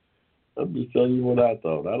 I'm just telling you what I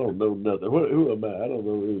thought. I don't know nothing. Who am I? I don't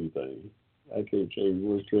know anything. I can't change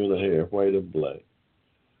one strand of hair, white or black.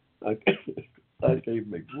 I can't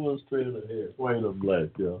make one strand of hair, white or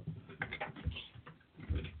black, y'all.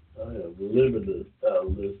 I am limited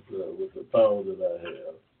with the power that I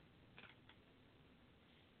have.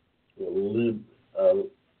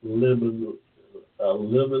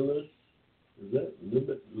 Limitless. Is that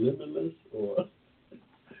limitless or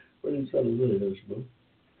what are you trying to say, Hushmo?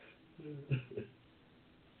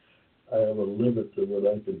 I have a limit to what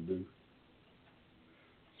I can do.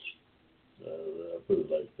 I put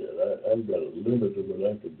it like that. I've got a limit to what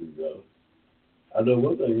I can do, y'all. I know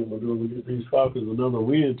one thing I'm going to do. I'm going to get these Falcons another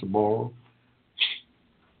win tomorrow.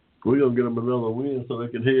 We're going to get them another win so they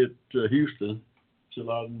can head to Houston,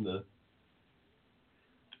 chill out in the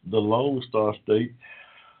Lone Star State.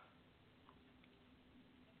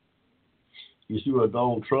 You see what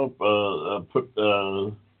Donald Trump put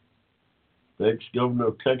the ex-governor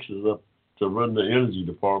of Texas up to run the energy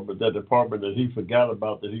department, that department that he forgot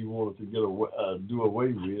about that he wanted to do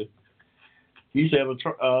away with. He's having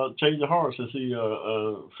change of heart since he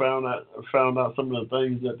found out some of the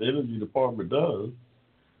things that the energy department does,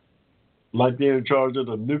 like they're in charge of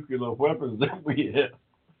the nuclear weapons that we have.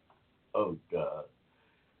 Oh God,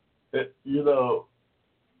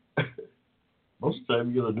 most of the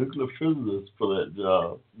time you get a nuclear physicist for that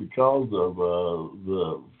job because of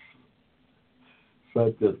the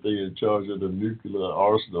fact that they're in charge of the nuclear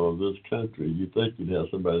arsenal of this country. You think you'd have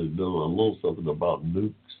somebody doing a little something about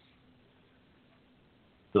nukes.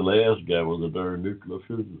 The last guy was a darn nuclear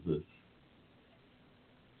physicist.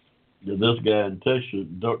 And this guy in Texas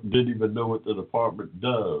didn't even know what the department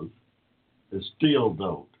does, and still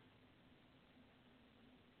don't.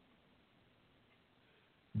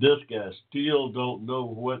 This guy still don't know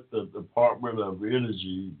what the Department of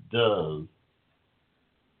Energy does,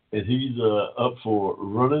 and he's up for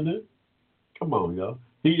running it. Come on, y'all.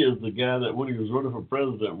 He is the guy that when he was running for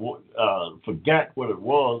president forgot what it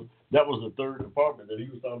was. That was the third department that he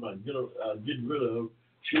was talking about getting rid of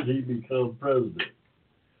should he become president.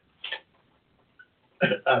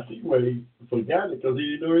 I see why he forgot it because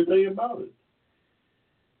he didn't know anything about it.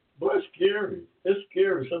 But it's scary. It's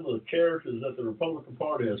scary, some of the characters that the Republican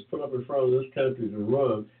Party has put up in front of this country to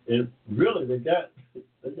run. And really, they got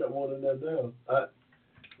one in there now.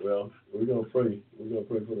 Well, we're gonna pray. We're gonna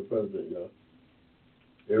pray for the president, y'all.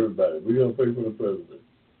 Everybody, we're gonna pray for the president.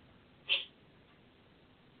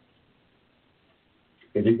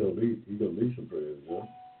 And he gonna need some prayers, y'all.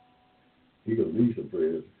 He gonna need some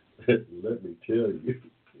prayers. Let me tell you.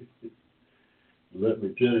 Let me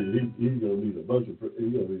tell you, he's gonna need a bunch of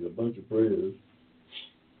prayers.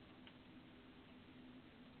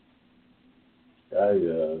 Ah,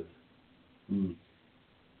 yeah.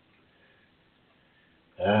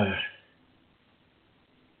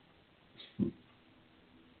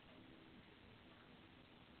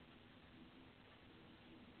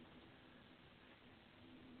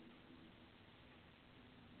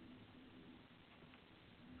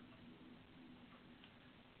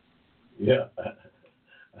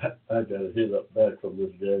 I got a hit up back from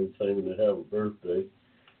this guy who's claiming to have a birthday.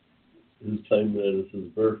 Who's claiming that it's his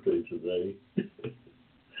birthday today.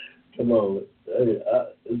 Come on. Hey,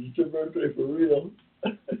 is it your birthday for real?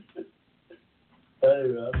 Hey,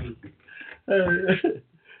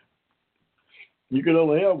 you can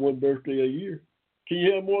only have one birthday a year. Can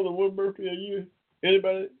you have more than one birthday a year?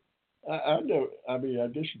 Anybody? I know. I mean, I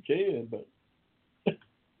guess you can, but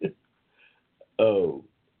oh.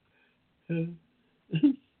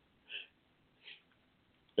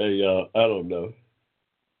 Hey, I don't know.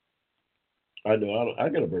 I know. I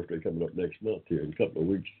got a birthday coming up next month here in a couple of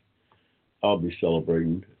weeks. I'll be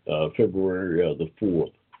celebrating February the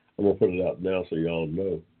 4th. I'm gonna put it out now so y'all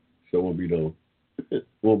know. So won't be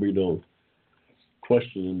no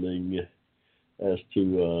questioning as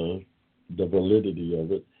to the validity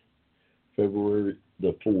of it. February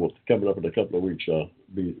the 4th, coming up in a couple of weeks,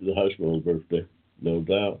 be the Hushmo's birthday, no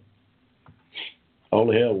doubt. I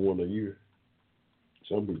only have one a year.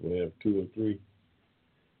 Some people have two or three.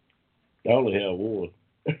 I only have one.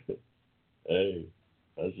 Hey,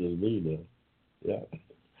 that's just me now. Yeah,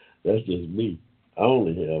 that's just me. I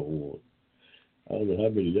only have one. I don't know how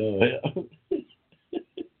many y'all have.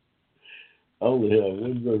 I only have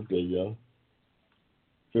one birthday, y'all.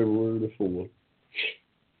 February the 4th.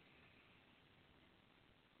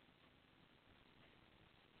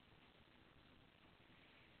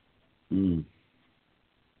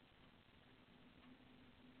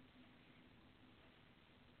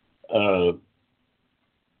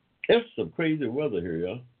 It's some crazy weather here,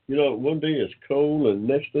 y'all. You know, one day it's cold and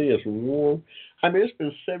next day it's warm. I mean, it's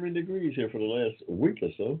been 70 degrees here for the last week or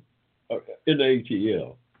so in the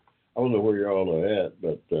ATL. I don't know where y'all are at,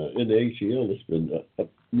 but in the ATL it's been,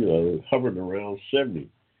 hovering around 70.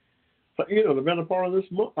 But, the better part of this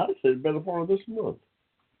month, I'd say the better part of this month.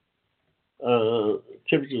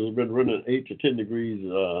 Temperatures have been running 8 to 10 degrees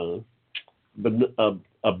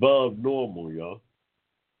above normal, y'all.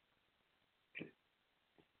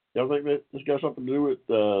 Y'all think that this got something to do with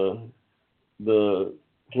the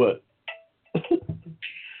what?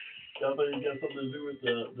 Y'all think it got something to do with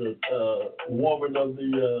the warming of the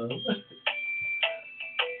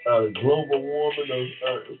global warming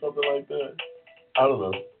or something like that? I don't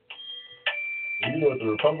know. You know what the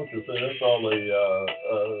Republicans say? That's all a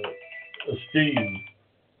scheme.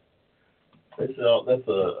 They say that's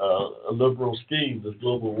a liberal scheme. This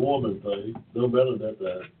global warming thing. No matter that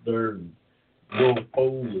the darn North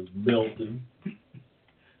Pole is melting.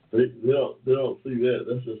 They don't see that.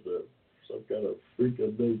 That's just some kind of freak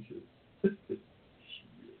of nature.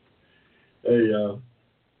 Hey, we're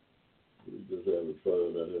just having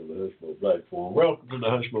fun out here in the Hushmo Black Forum. Welcome to the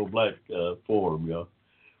Hushmo Black Forum, y'all.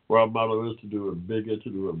 Where our motto is to do it bigger, to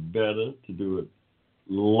do it better, to do it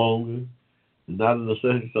longer. Not in the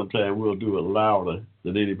sense sometimes we'll do it louder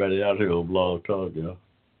than anybody out here on Blog Talk, y'all.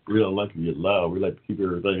 We don't like to get loud. We like to keep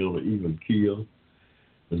everything on an even keel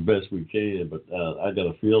as best we can. But I got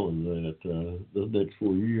a feeling that this next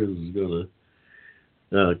 4 years is going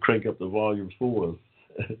to crank up the volumes for us.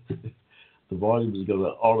 The volume is going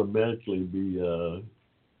to automatically be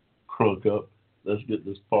crunk up. Let's get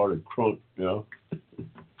this party crunk, y'all.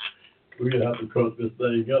 We're going to have to crunk this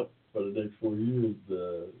thing up for the next 4 years,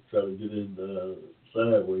 try to get in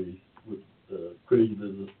sideways with the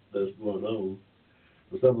craziness that's going on.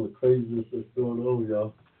 With some of the craziness that's going on,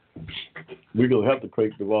 y'all, we're going to have to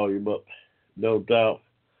crank the volume up, no doubt.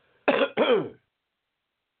 That's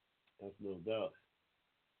no doubt.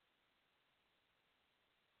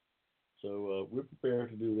 So we're prepared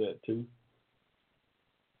to do that, too.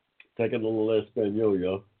 Taking a little Espanol,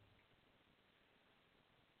 y'all.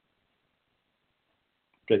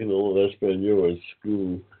 Taking a little Espanol in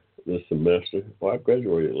school this semester. Well, I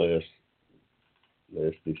graduated last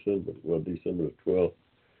December. Well, December the 12th.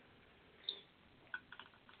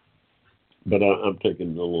 But I'm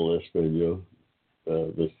taking a little Espanol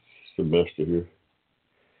this semester here.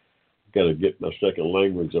 Got to get my second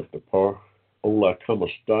language up to par. Hola, como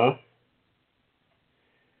está?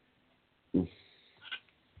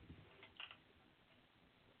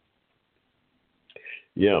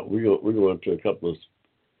 Yeah, we're going to a couple of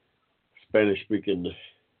Spanish-speaking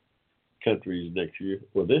countries next year,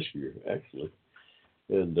 well, this year actually,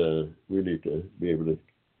 and we need to be able to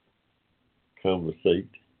conversate.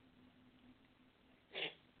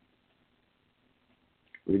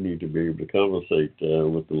 We need to be able to conversate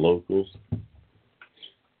with the locals.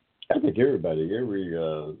 I think every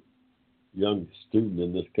young student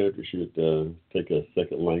in this country should take a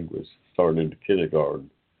second language starting into kindergarten.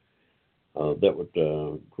 That would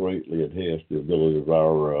greatly enhance the ability of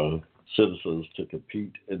our citizens to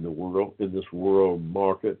compete in the world, in this world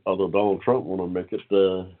market. Although Donald Trump want to make it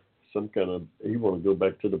some kind of, he want to go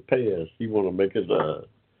back to the past. He want to make it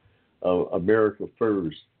America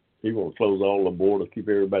first. He want to close all the borders, keep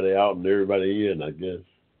everybody out and everybody in, I guess.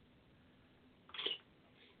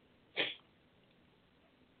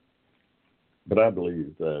 But I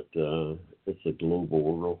believe that it's a global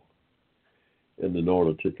world. And in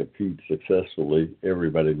order to compete successfully,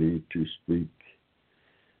 everybody needs to speak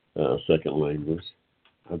second language.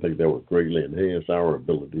 I think that would greatly enhance our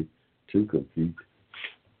ability to compete.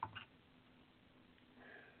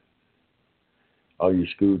 All you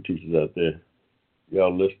school teachers out there,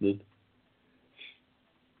 y'all listening?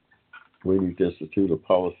 We need to institute a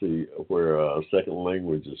policy where second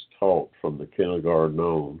language is taught from the kindergarten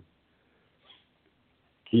on.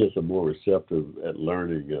 Kids are more receptive at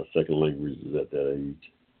learning second languages at that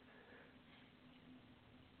age.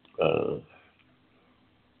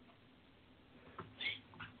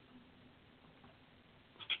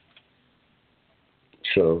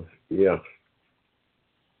 So, yeah.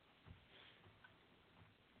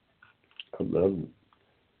 I'm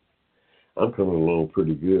coming along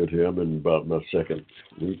pretty good here. I'm in about my second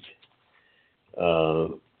week.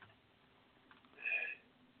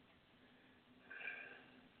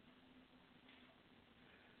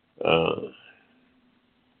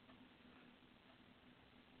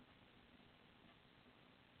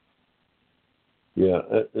 Yeah,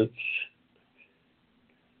 it's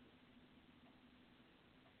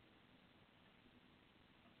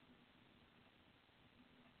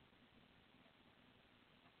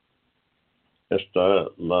Esta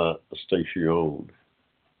la estación.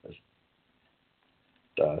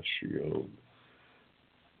 Estación.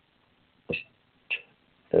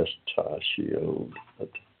 Estación.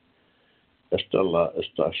 Esta la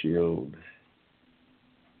estación.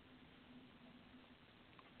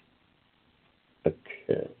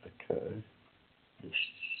 Okay.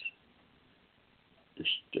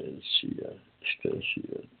 Estancia.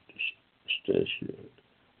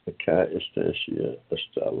 Acá estancia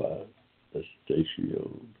está la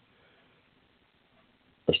estación.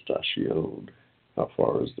 Estación. How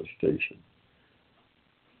far is the station?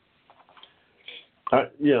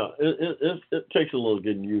 It takes a little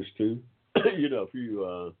getting used to. If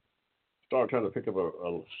you start trying to pick up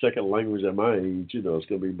a second language at my age, it's going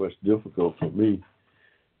to be much difficult for me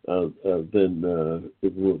than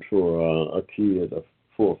it would for a kid, a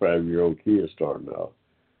 4 or 5-year-old kid starting out.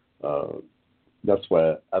 That's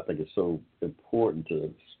why I think it's so important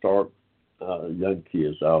to start young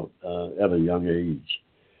kids out at a young age,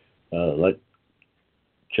 like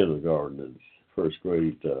kindergarten and first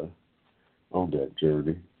grade on that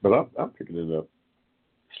journey. But I'm picking it up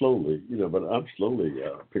slowly, but I'm slowly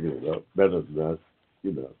picking it up better than that,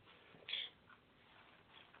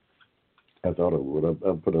 I thought I would.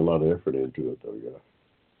 I'm putting a lot of effort into it, though, yeah.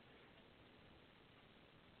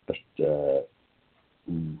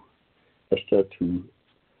 That's that too.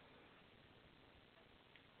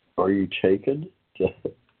 Are you taken? That's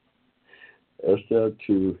that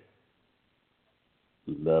to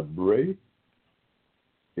Labre?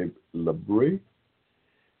 Labre?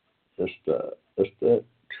 That's that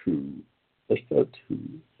to. That's that to.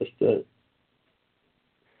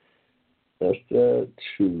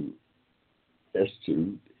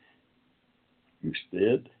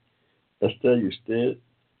 Usted. Usted.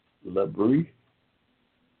 Labre.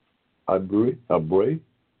 Labre.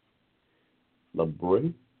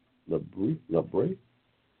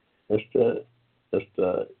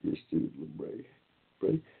 Esta usted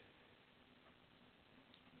Labre.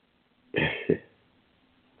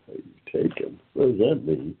 How you taken? What does that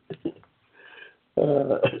mean?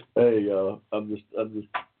 Hey, y'all, I'm just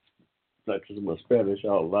practicing my Spanish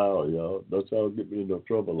out loud, y'all. Don't y'all get me in no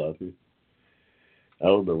trouble out here. I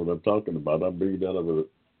don't know what I'm talking about. I'm reading out of a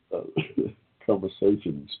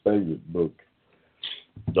conversation Spanish book.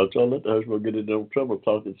 Don't y'all let the husband get in no trouble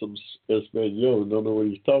talking some Espanol and don't know what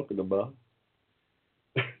he's talking about.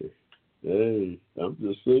 Hey, I'm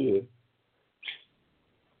just saying.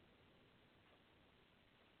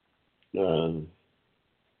 Uh,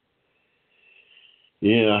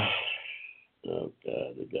 yeah. Oh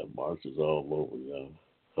God, they got marches all over, y'all.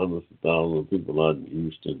 Hundreds of thousands of people out in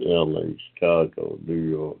Houston, LA, Chicago, New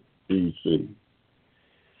York, DC.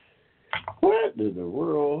 What in the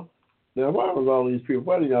world? Now, why was all these people?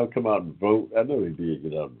 Why didn't y'all come out and vote? I know they did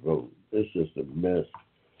get out and vote. It's just a mess.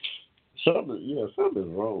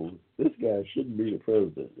 Something's wrong. This guy shouldn't be the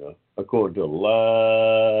president, y'all. According to a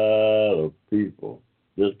lot of people,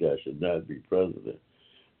 this guy should not be president.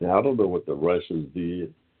 Now, I don't know what the Russians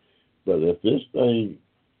did, but if this,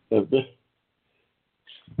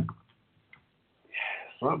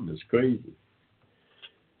 something is crazy.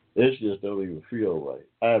 It just don't even feel right.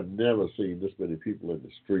 I've never seen this many people in the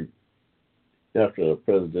street after a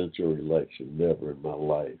presidential election. Never in my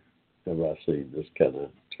life have I seen this kind of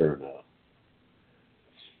turnout.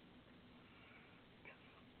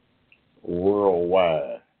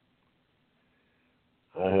 Worldwide,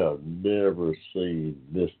 I have never seen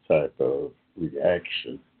this type of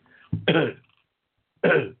reaction. I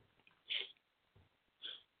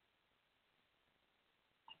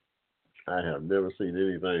have never seen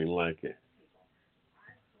anything like it.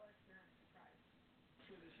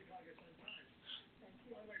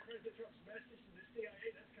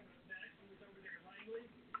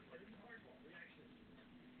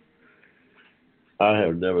 I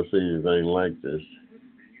have never seen anything like this.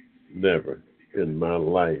 Never in my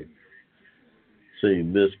life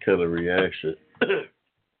seen this kind of reaction.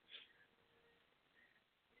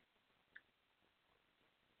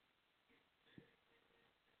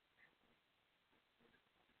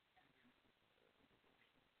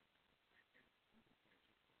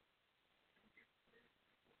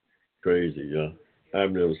 Crazy, y'all.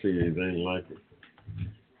 I've never seen anything like it.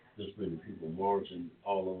 This many people marching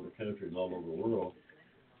all over the country and all over the world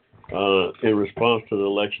in response to the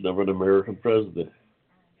election of an American president.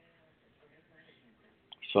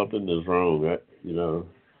 Something is wrong.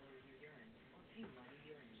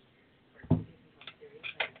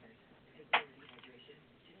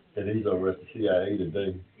 And he's over at the CIA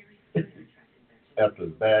today after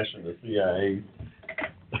bashing the CIA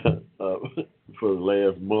uh, for the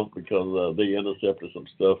last month because they intercepted some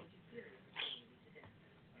stuff.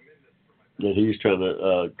 And he's trying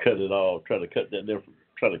to cut it off, try to cut that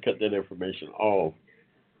information off.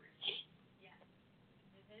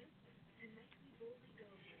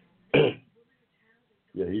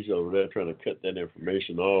 Yeah, he's over there trying to cut that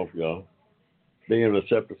information off, y'all. They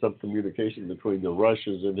intercepted some communication between the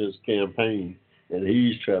Russians and his campaign, and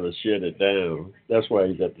he's trying to shut it down. That's why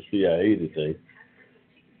he's at the CIA today.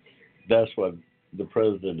 That's why the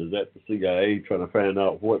president is at the CIA trying to find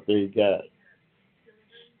out what they got.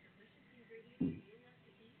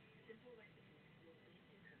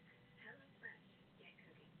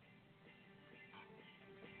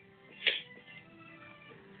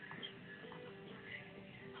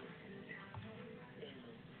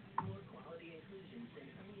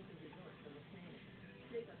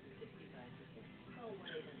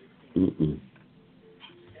 Mm-mm.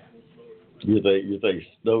 You think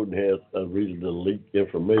Snowden has a reason to leak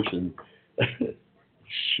information?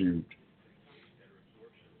 Shoot.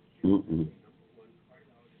 Mm-mm.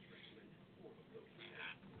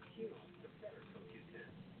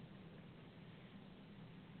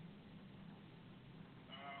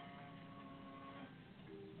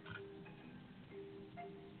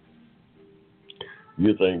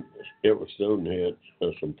 You think Edward Snowden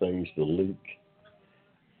had some things to leak?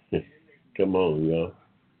 Come on, y'all.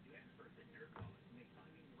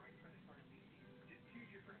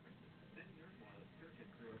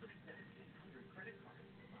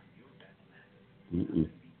 Mm-mm.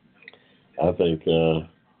 I think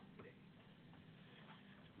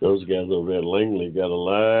those guys over there at Langley got a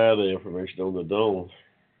lot of information on the dome.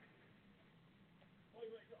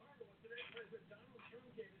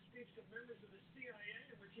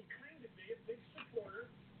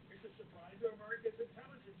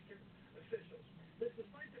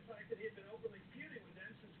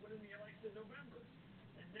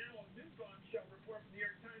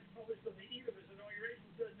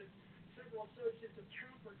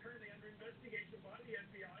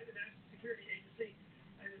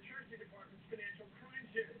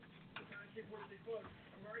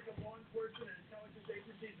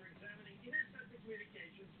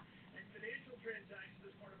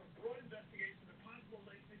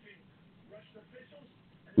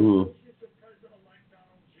 Mm.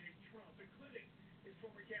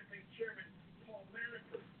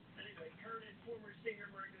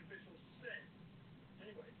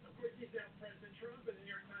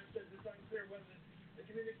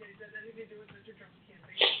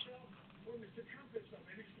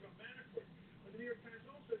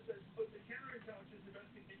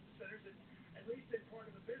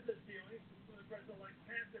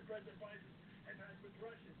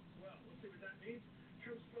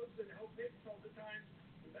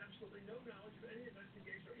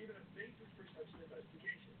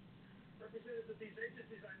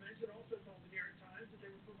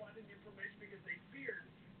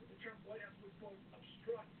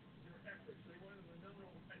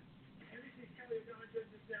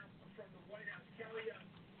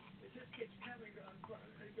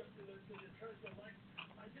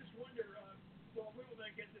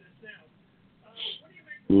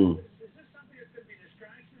 Mm.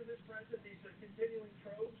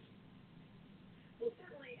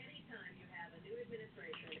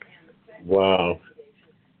 Wow.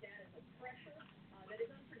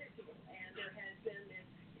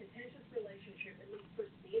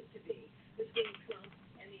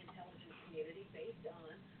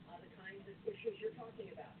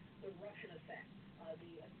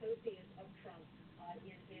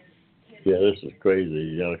 Yeah, this is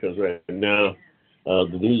crazy, because right now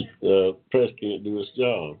the news press can't do its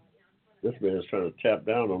job. This man's trying to tap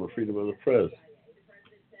down on the freedom of the press.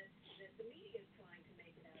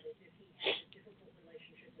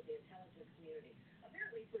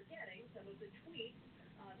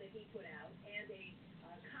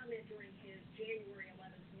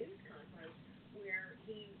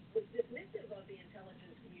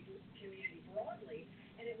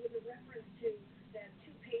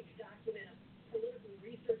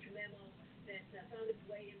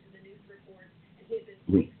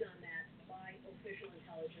 Mm.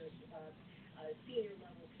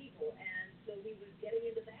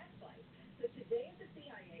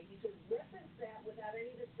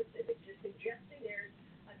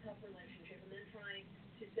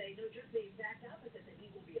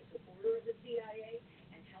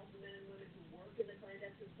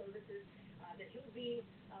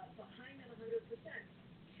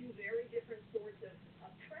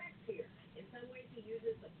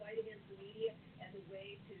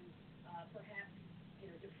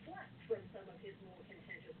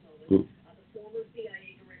 Mm.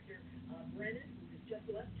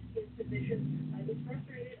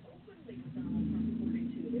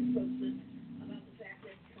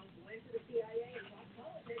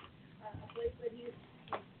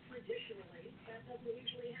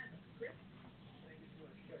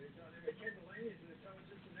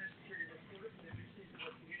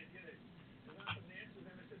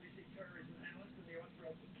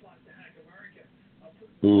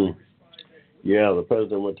 Mm. Yeah, the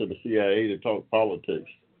president went to the CIA to talk politics,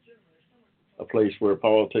 a place where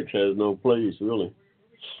politics has no place, really.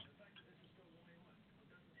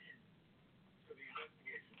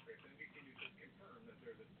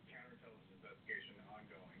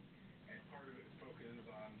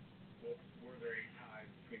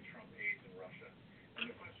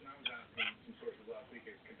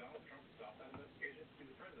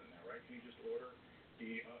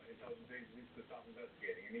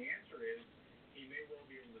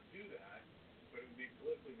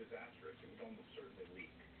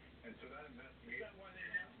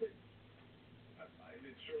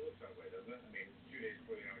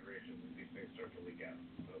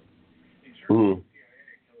 Mm.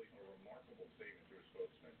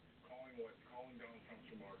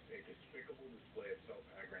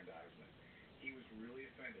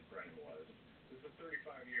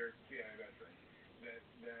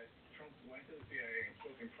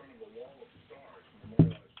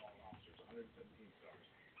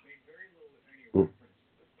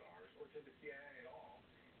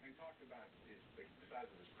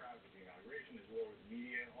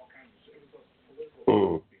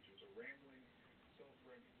 Mm.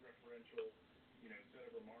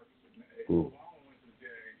 Mm.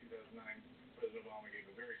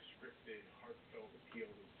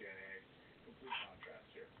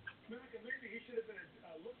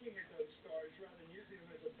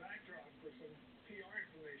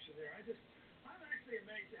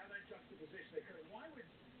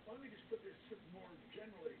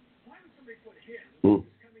 Mm. Mm.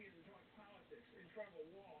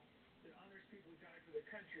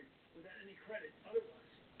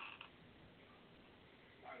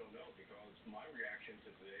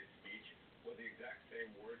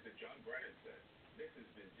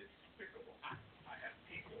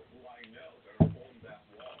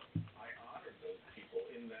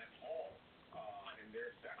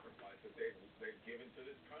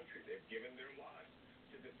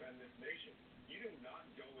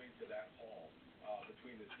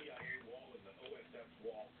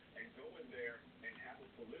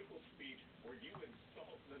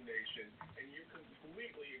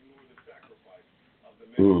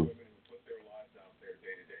 Mm.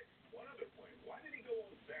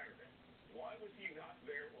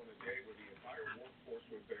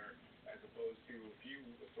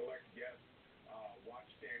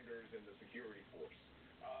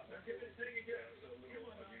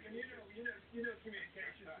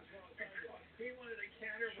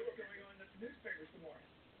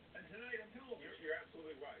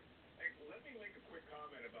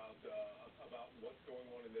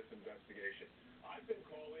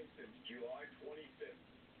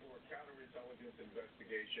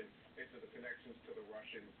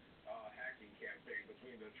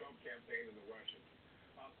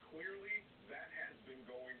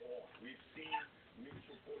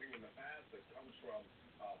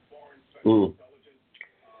 Mm.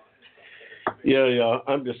 Yeah.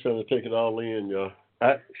 I'm just trying to take it all in, y'all.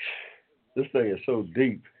 This thing is so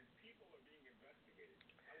deep.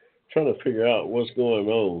 Trying to figure out what's going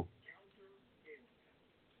on.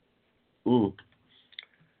 Mm.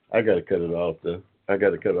 I got to cut it off, though. I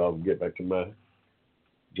got to cut it off and get back to my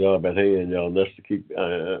job at hand, y'all. And that's to keep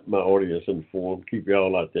my audience informed, keep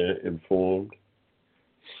y'all out there informed.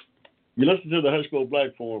 You listen to the Hushmo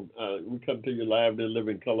Black Forum. We come to you live in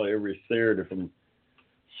living color every Saturday from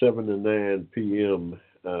 7 to 9 p.m.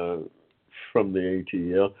 From the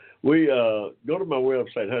ATL. We go to my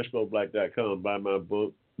website, hushmoblack.com, buy my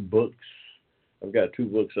books. I've got 2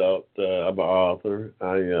 books out. I'm an author.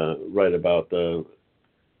 I write about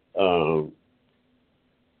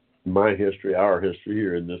my history, our history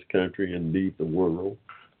here in this country, and indeed the world.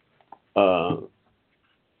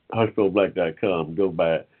 Hushmoblack.com. Go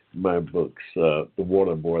buy my books, The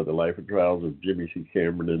Water Boy, The Life and Trials of Jimmy C.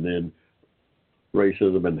 Cameron, and then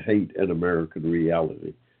Racism and Hate in American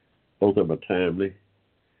Reality. Both of them are timely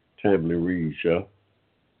reads, yeah.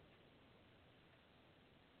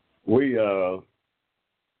 We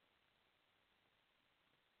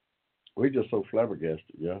just so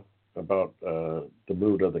flabbergasted, yeah, about the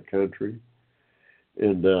mood of the country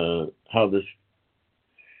and how this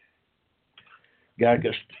guy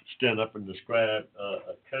could stand up and describe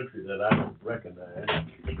a country that I don't recognize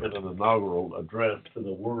in an inaugural address to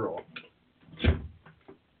the world.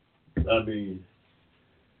 I mean,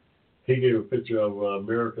 he gave a picture of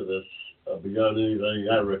America that's beyond anything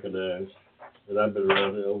I recognize, and I've been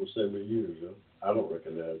around here over 70 years. You know? I don't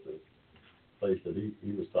recognize the place that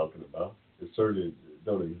he was talking about. It certainly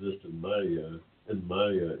don't exist in my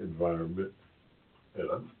environment, and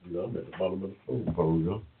I'm at the bottom of the totem pole. You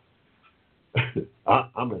know?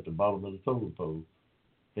 I'm at the bottom of the totem pole,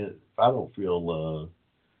 and if I don't feel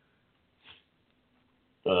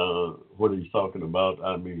what he's talking about,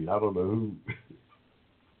 I mean, I don't know who.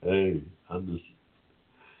 Hey, I'm just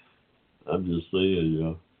saying,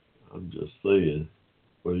 yo. I'm just saying,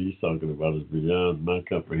 what he's talking about is beyond my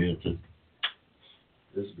comprehension.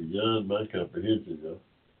 It's beyond my comprehension, yo.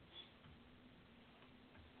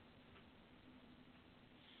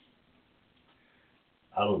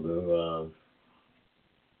 I don't know.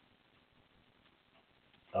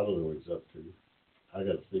 I don't know what he's up to. I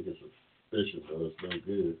got a sneaking suspicion, though. It's no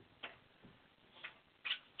good.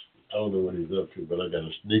 I don't know what he's up to, but I got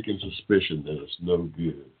a sneaking suspicion that it's no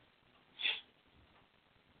good.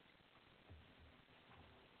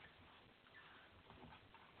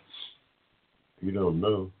 You don't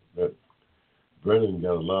know that Brennan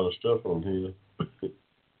got a lot of stuff on him.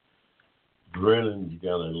 Brennan's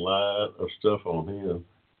got a lot of stuff on him.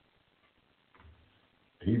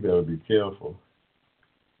 He better be careful.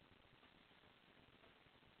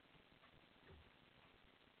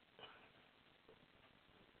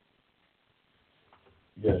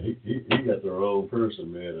 Yeah, he got the wrong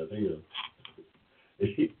person mad at him.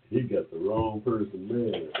 He got the wrong person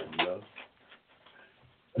mad at him, you know?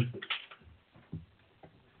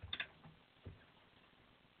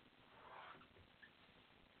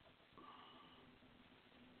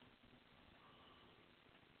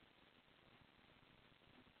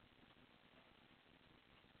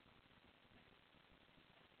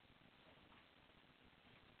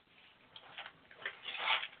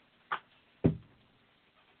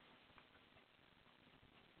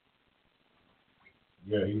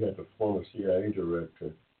 Yeah, he got the former CIA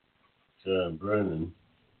director, John Brennan.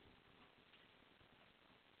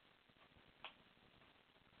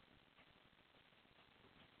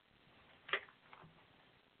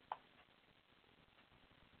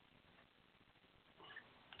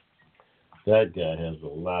 That guy has a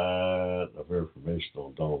lot of information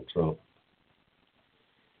on Donald Trump.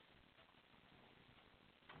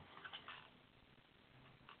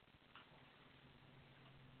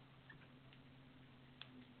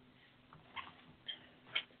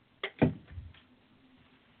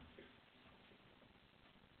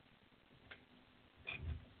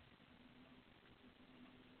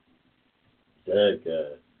 That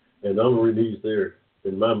guy. And the only reason he's there,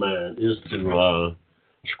 in my mind, is to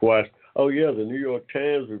squash. Oh, yeah, the New York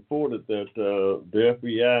Times reported that the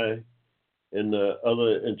FBI and the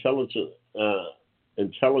other intelligence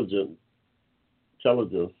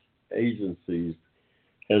agencies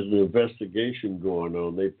has an investigation going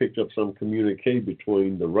on. They picked up some communique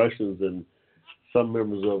between the Russians and some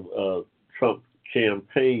members of Trump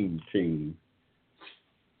campaign team.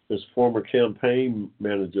 His former campaign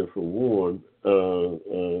manager for Warren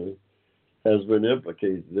has been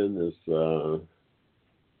implicated in this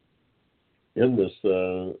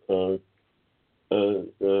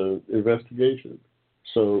investigation.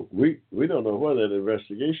 So we don't know where that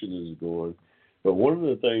investigation is going. But one of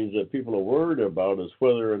the things that people are worried about is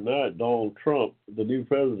whether or not Donald Trump, the new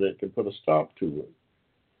president, can put a stop to it.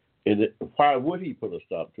 And why would he put a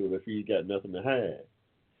stop to it if he's got nothing to hide?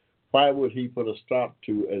 Why would he put a stop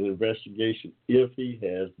to an investigation if he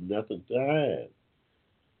has nothing to hide?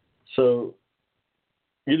 So,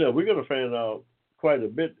 we're going to find out quite a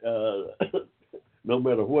bit, no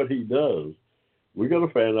matter what he does. We're going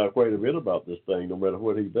to find out quite a bit about this thing, no matter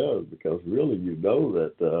what he does, because really,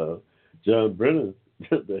 that John Brennan,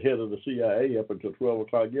 the head of the CIA up until 12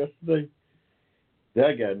 o'clock yesterday,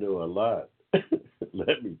 that guy knew a lot.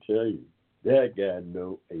 Let me tell you, that guy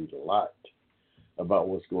knew a lot about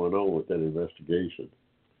what's going on with that investigation.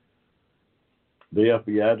 The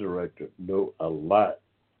FBI director knew a lot,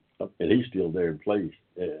 and he's still there in place.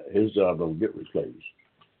 His job don't get replaced.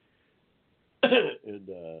 And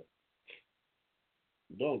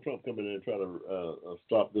Donald Trump coming in and try to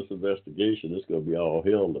stop this investigation, it's going to be all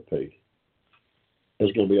hell to pay.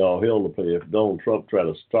 It's going to be all hell to pay if Donald Trump try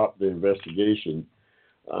to stop the investigation,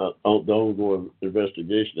 the ongoing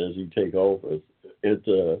investigation as he take office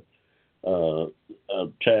into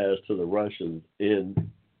ties to the Russians in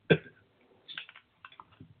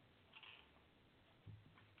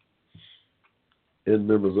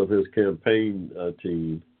members of his campaign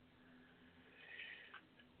team.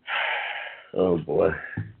 Oh boy,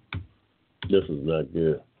 this is not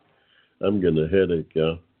good. I'm getting a headache,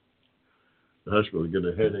 y'all. Hushmo's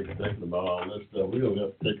getting a headache thinking about all this stuff. We're gonna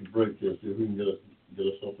have to take a break here, see if we can get us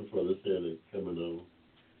something for this headache coming on.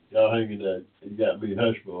 Y'all hanging that? You got me,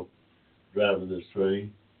 Hushmo, driving this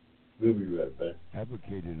train. We'll be right back.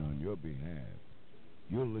 Advocating on your behalf,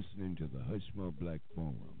 you're listening to the Hushmo Black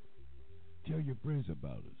Forum. Tell your friends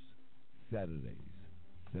about us. Saturdays,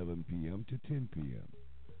 7 p.m. to 10 p.m.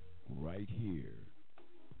 right here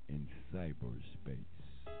in cyberspace.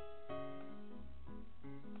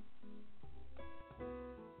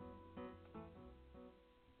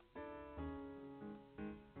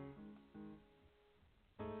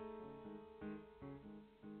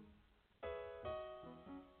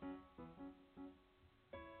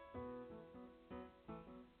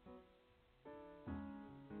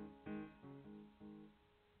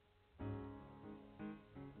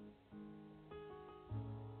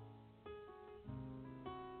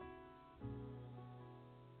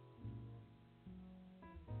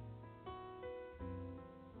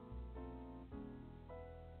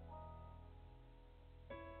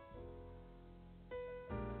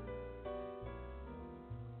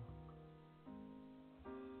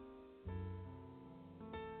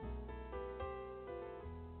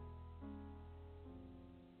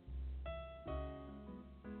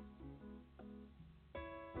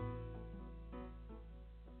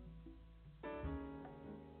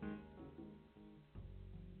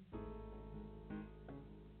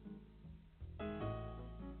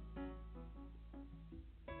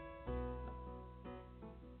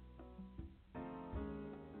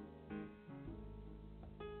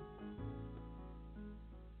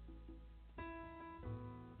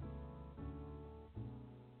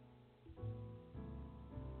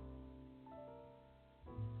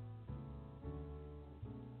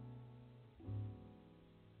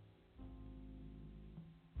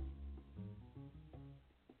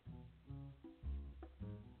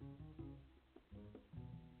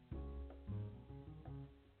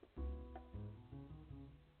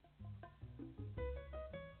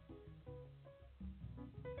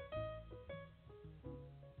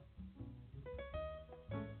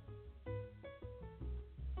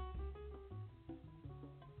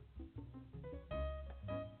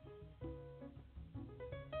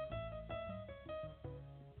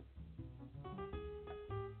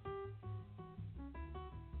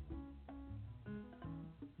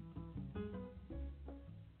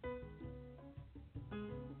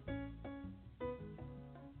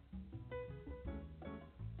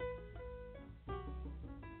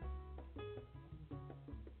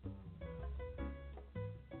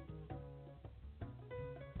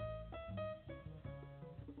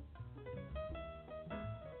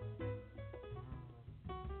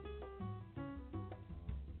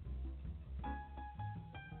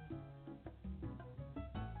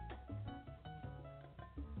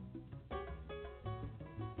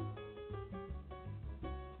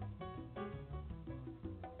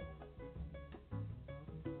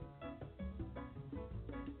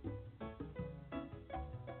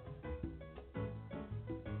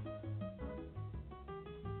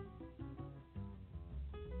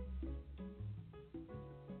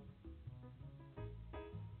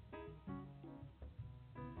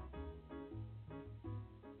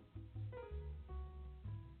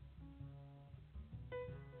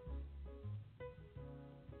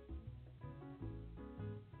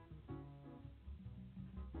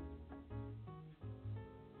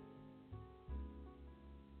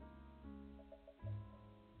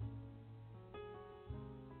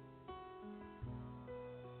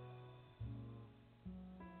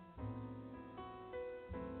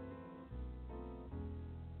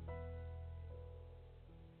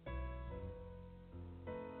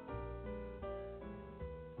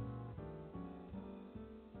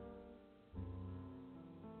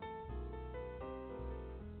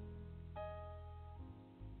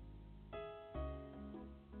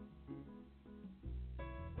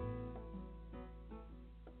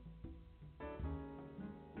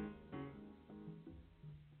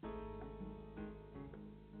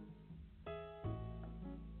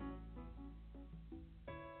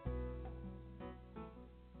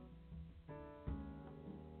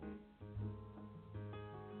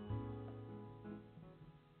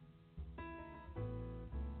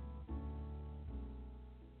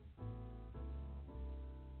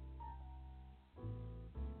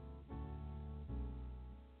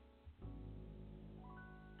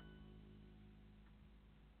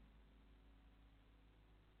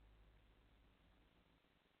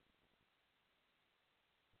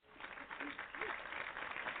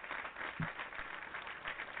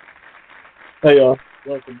 Hey, y'all.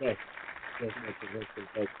 Welcome back. Welcome back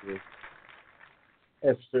to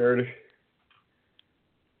that's Saturday,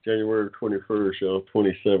 January 21st, y'all,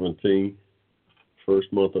 2017.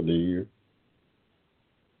 First month of the year.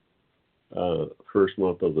 First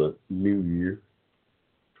month of the new year,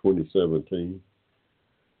 2017.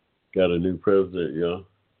 Got a new president, y'all.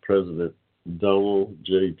 President Donald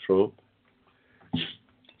J. Trump.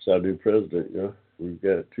 It's our new president, y'all. We've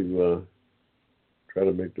got to try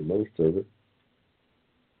to make the most of it.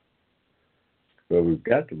 Well, we've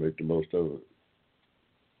got to make the most of it.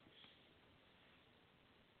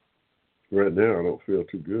 Right now, I don't feel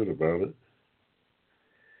too good about it.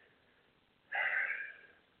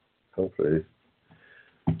 Hopefully,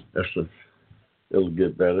 it'll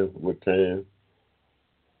get better with time.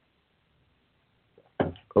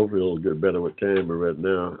 Hopefully, it'll get better with time. But right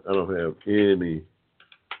now, I don't have any.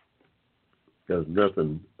 There's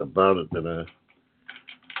nothing about it that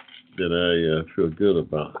I feel good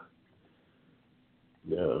about.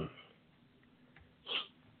 Yeah.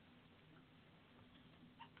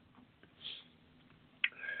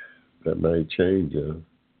 That may change.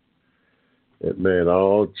 It may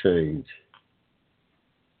all change.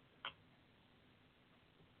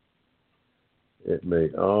 It may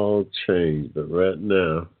all change, but right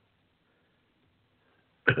now,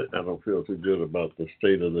 I don't feel too good about the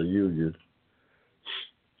state of the union.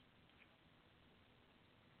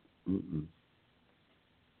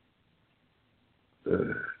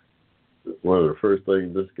 One of the first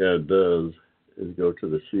things this guy does is go to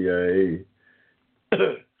the CIA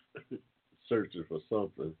searching for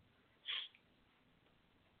something.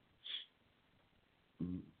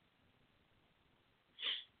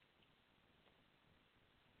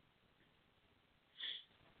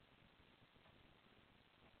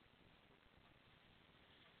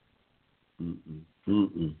 Mm-mm.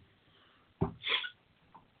 Mm-mm.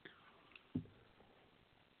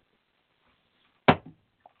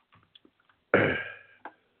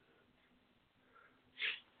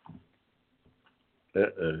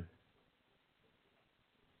 Uh-uh.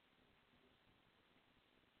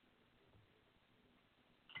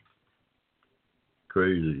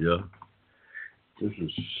 Crazy, yeah. This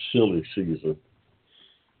is silly season.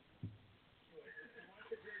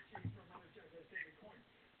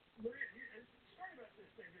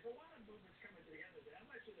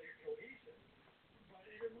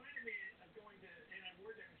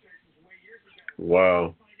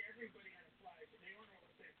 Wow.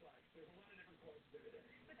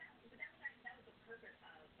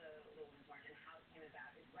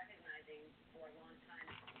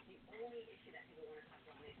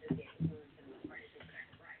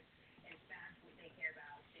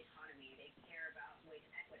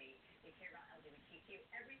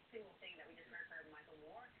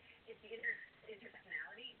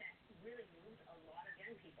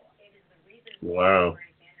 Wow.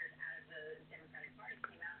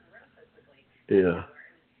 Yeah.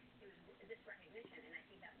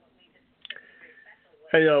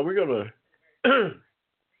 Hey, y'all, we're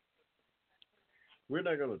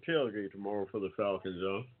not gonna tailgate tomorrow for the Falcons,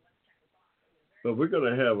 y'all, but we're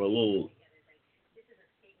gonna have a little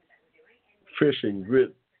fish and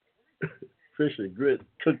grit, fish and grit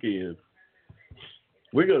cookie, and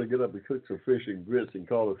we're gonna get up and cook some fish and grits and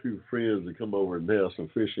call a few friends to come over and have some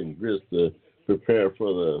fish and grits to prepare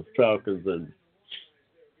for the Falcons and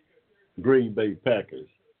Green Bay Packers.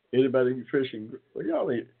 Anybody eat fish and grits? Well,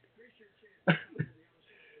 y'all ain't.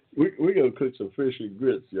 We're gonna cook some fish and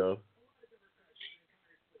grits, y'all.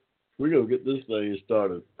 We're gonna get this thing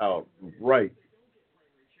started out right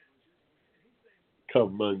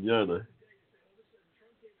come mañana.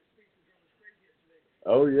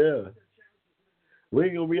 Oh yeah, we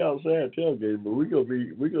ain't gonna be outside tailgating, but we gonna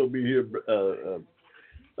be here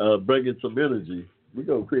bringing some energy. We're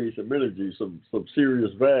gonna create some energy, some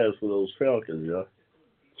serious vibes for those Falcons, y'all.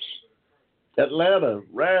 Atlanta,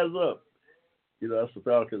 rise up. You know that's the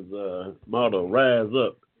Falcons' motto: rise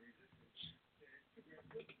up.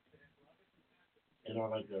 And I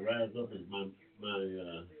like to rise up is my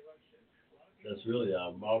that's really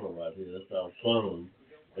our motto right here. That's our song.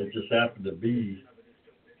 It just happened to be.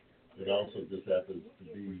 It also just happens to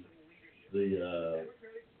be the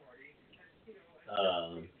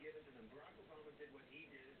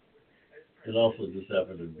it also just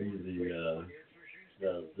happened to be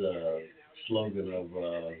the slogan of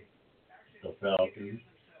the Falcons.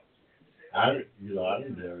 I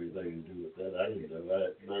didn't have anything to do with that. I didn't know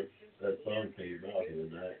that song came out here,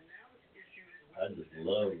 and I just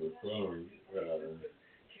love the song.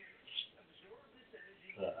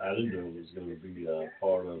 I didn't know it was going to be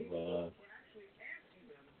part of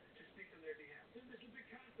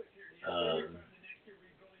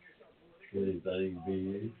Anything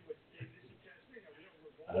big.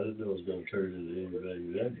 I didn't know it was going to turn into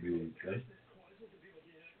anything that big.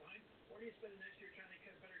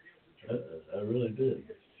 I really did.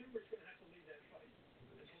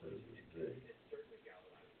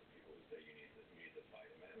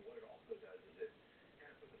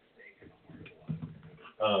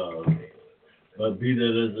 But be that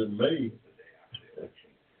as it may,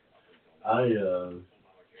 I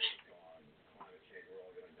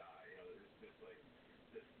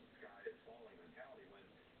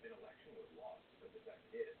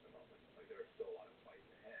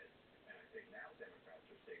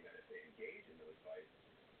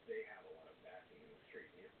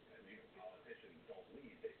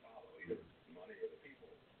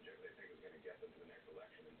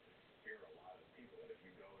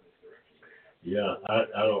yeah,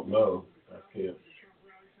 I don't know. I can't.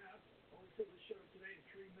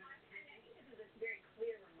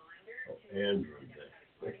 Andrew,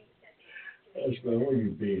 that's man, where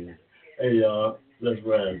you been? Hey y'all, let's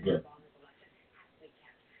rise up.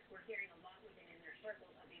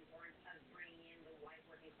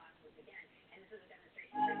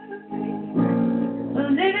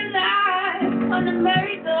 Living life on the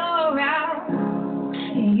merry-go-round,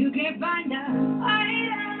 and you can't find out what it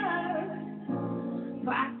is.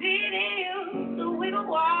 But I see it in you, so we gon'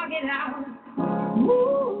 walk it out. Ooh,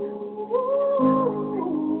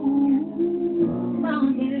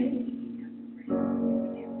 mountain,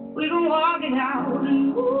 we gon' walk it out. Ooh,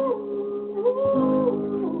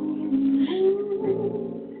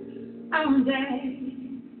 mountain.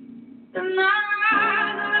 Tomorrow,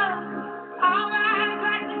 I'll rise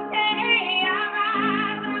like the day. I'll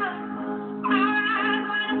rise up. I'll rise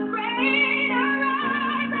unafraid. I'll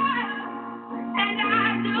rise up. And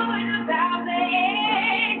I do it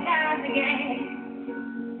 1,000 times again.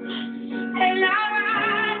 And I'll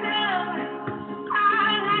rise up.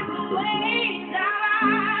 I'll like the waves.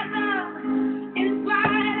 I'll rise up. In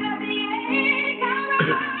spite of the ache, I'll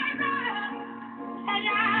rise up. And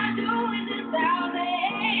I'll do it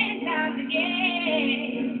 1,000 times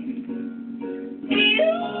again.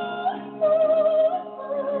 You,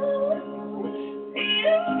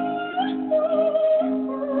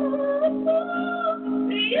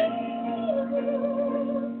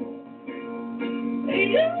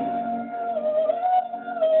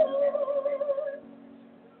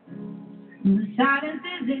 the silence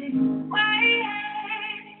is in quiet,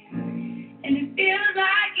 and it feels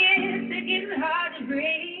like it's getting hard to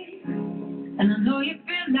breathe. And I know you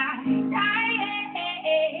feel like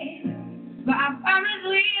dying, but I promise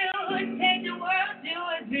we'll take the world to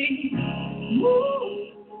a dream. Ooh,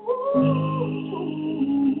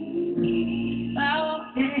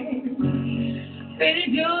 okay, ready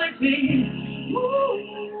to do it, baby.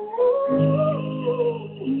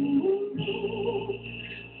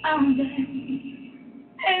 I'm dead.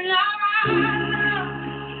 And I'll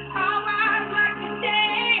rise like the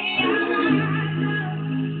day. I'll rise up.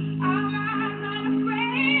 I'll rise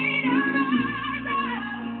unafraid. I'll rise up.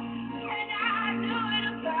 And I'll do it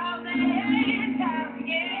 1,000 times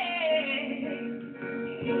again.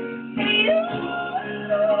 You.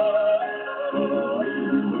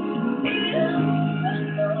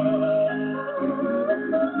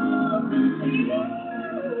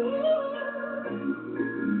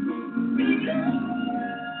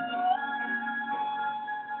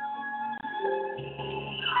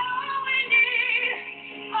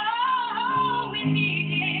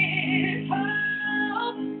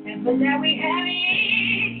 For that we have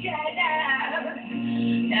each other,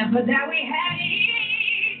 and for that we have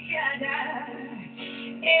each other.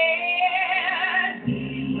 Yes,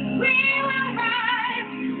 we will rise,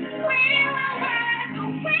 we will rise, we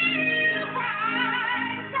will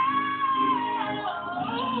rise.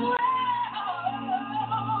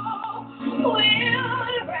 Oh,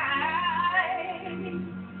 we'll rise.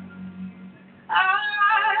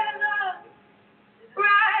 Rise up.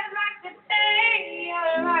 Rise like the day,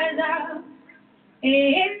 I'll rise up.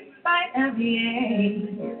 In spite of the age,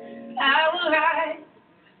 I will rise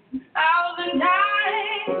 1,000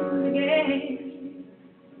 times again.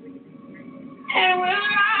 And we'll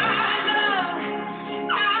rise up.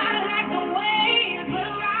 I like the waves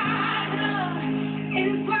will rise up. In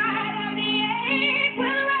spite of the age, we'll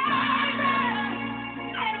rise up.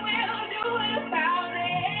 And we'll do it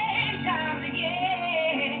 1,000 times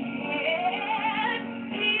again.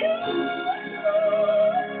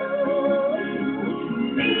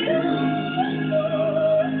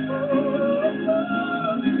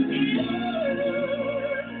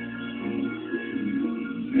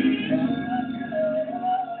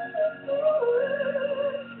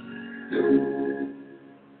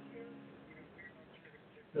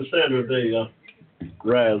 Sanders Day,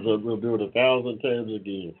 rise up. We'll do it 1,000 times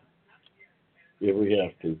again if we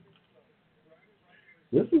have to.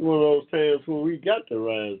 This is one of those times when we got to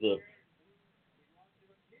rise up.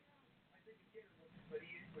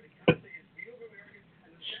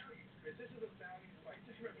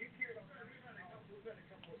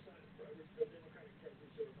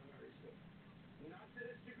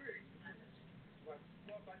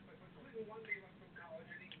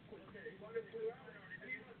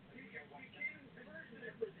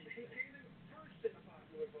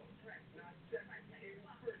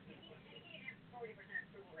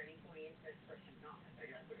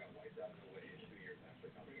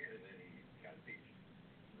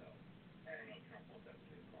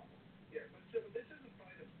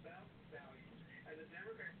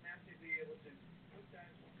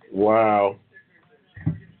 Wow.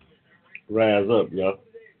 Rise up, y'all.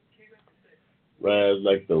 Rise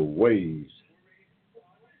like the waves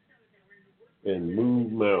and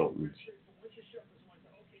move mountains.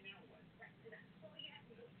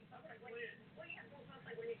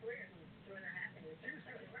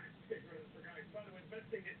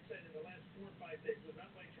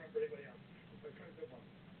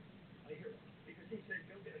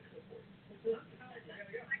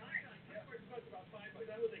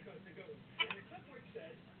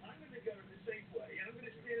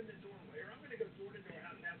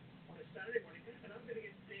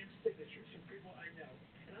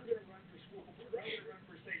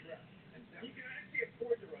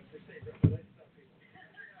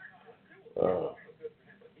 Uh,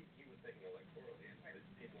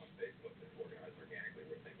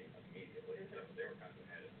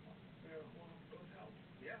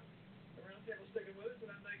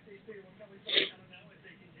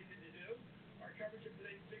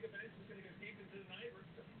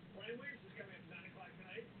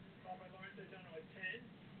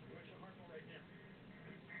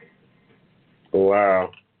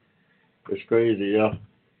 wow. It's crazy, y'all.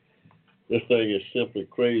 This thing is simply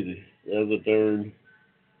crazy. There's a darn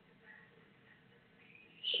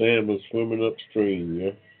salmon swimming upstream,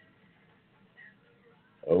 yeah.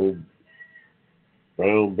 Old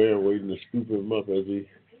brown bear waiting to scoop him up as he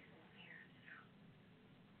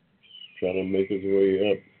trying to make his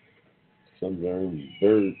way up. Some darn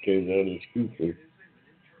bird came down and scooped him.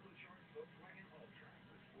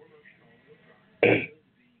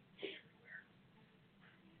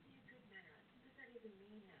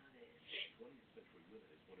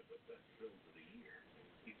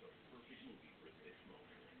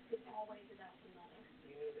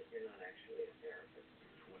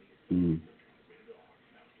 Hmm.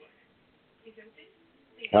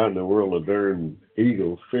 How in the world a darn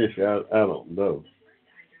eagle fish? I don't know.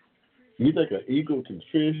 You think an eagle can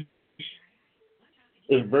fish?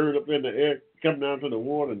 This bird up in the air, come down to the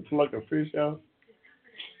water and pluck a fish out?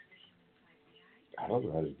 I don't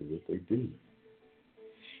know how to do what they do.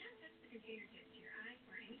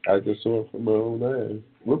 I just saw it from my own eyes,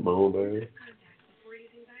 with my own eyes.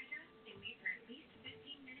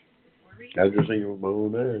 I just seen it with my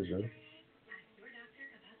own eyes, huh?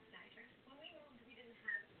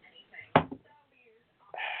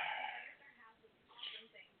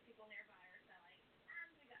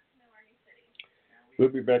 We'll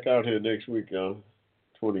be back out here next week,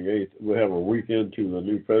 28th. We'll have a week into the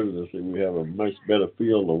new presidency. We have a much better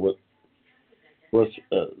feel of what's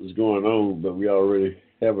is going on, but we already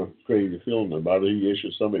have a crazy feeling about it. He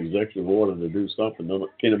issued some executive order to do something.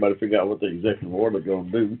 Can't anybody figure out what the executive order is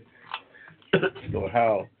going to do or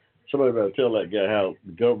how. Somebody better tell that guy how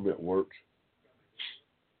the government works.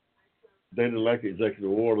 They didn't like executive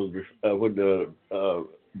orders when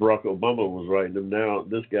Barack Obama was writing them. Now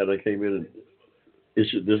this guy that came in and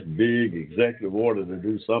issued this big executive order to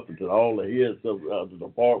do something to all the heads of the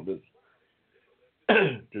departments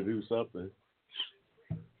to do something.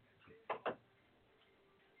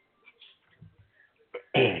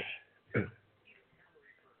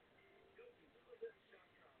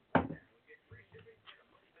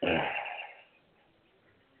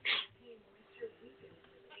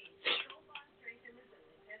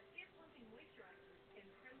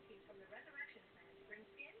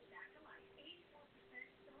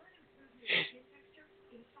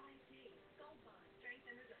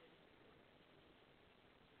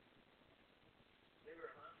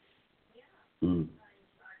 Mm.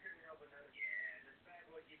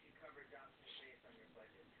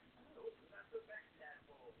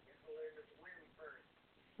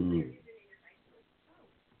 Mm.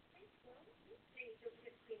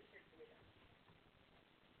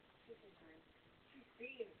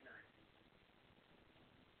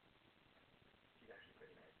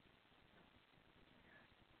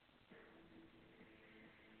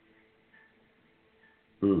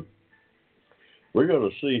 We're going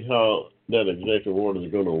to see how that executive order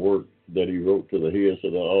is going to work that he wrote to the heads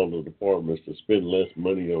of all the departments to spend less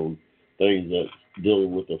money on things that's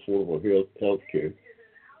dealing with affordable health care.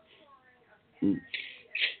 Mm.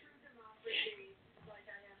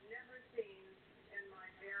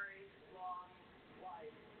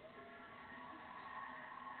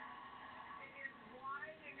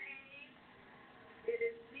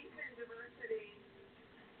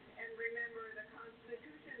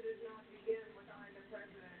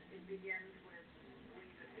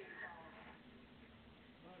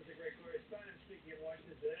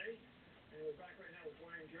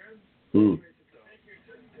 Mm.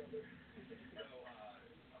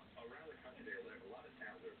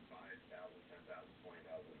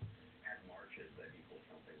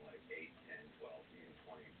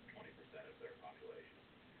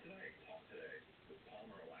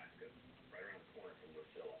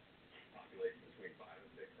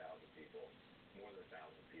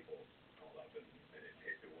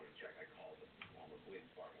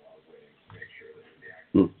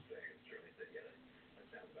 Mm.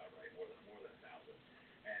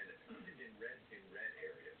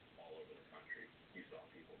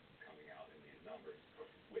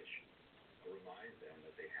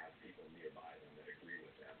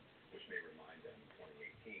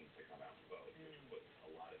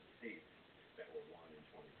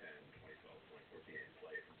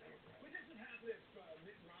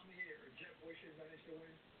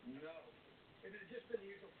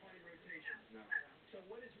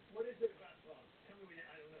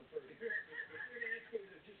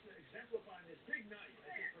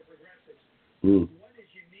 Mm.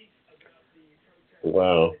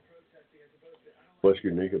 Wow. What's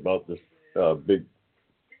unique about this big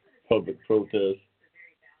public protest?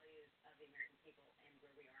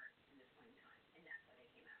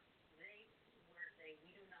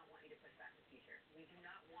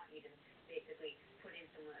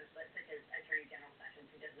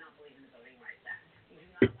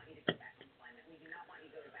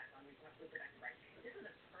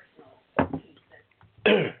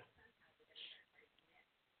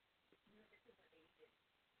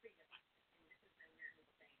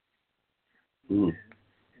 Mm.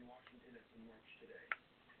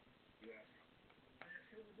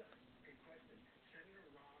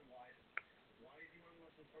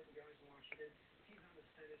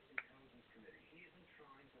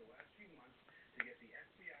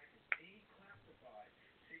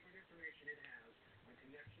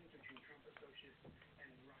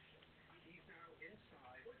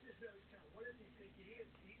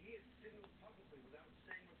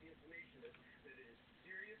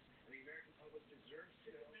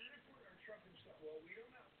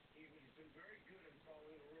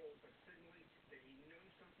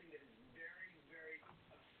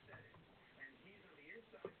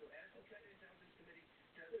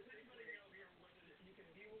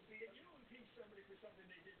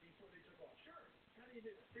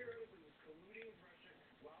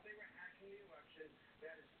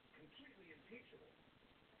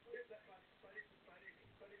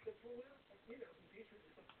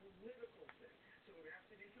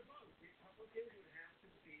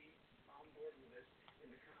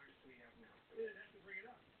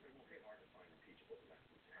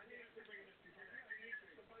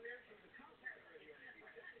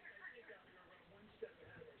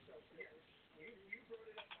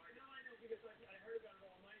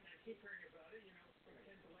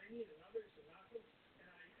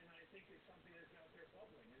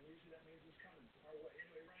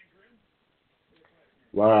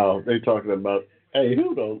 Wow, they talking about, hey,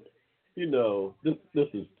 who don't, this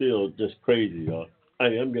is still just crazy, y'all.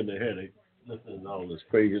 Hey, I'm getting a headache listening to all this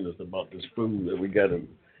craziness about this food that we got in.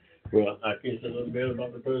 Well, I can't say nothing bad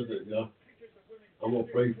about the president, y'all. I'm going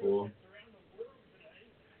to pray for him.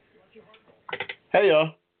 Hey,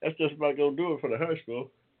 y'all, that's just about going to do it for the Hushmo.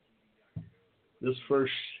 This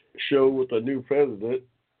first show with a new president.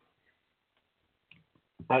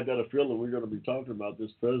 I got a feeling we're going to be talking about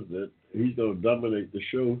this president. He's going to dominate the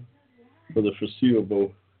show for the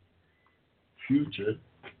foreseeable future.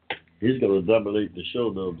 He's going to dominate the show,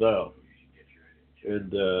 no doubt.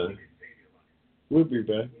 And we'll be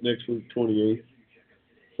back next week, 28th.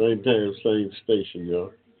 Same time, same station,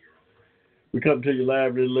 y'all. We come to you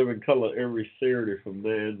live in living color every Saturday from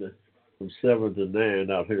 7 to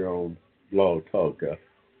 9 out here on Blog Talk.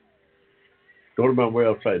 Go to my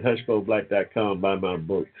website, hushmoblack.com, buy my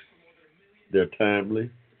books. They're timely.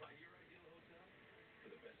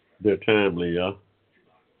 They're timely, y'all.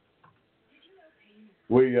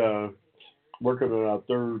 We working on our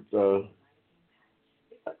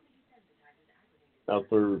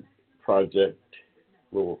third project.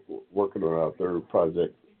 we're working on our third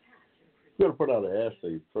project. We're going to put out an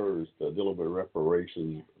essay first dealing with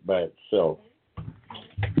reparations by itself.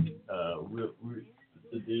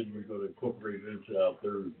 Then we're going to incorporate it into our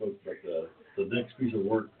third book. But the next piece of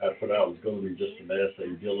work I put out is going to be just an essay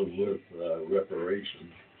dealing with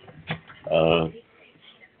reparations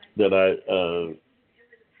that I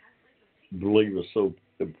believe is so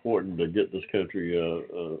important to get this country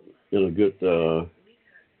in a good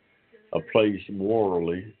a place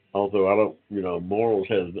morally. Although I don't, morals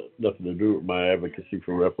has nothing to do with my advocacy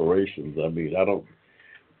for reparations. I mean,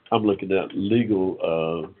 I'm looking at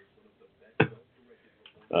legal.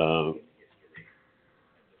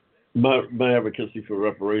 My advocacy for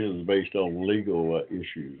reparations is based on legal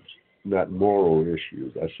issues, not moral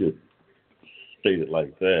issues. I should state it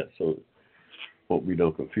like that so it won't be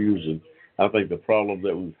no confusion. I think the problem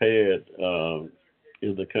that we've had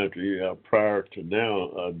in the country prior to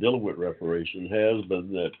now dealing with reparations has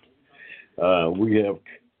been that we have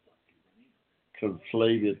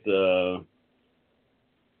conflated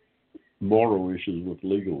moral issues with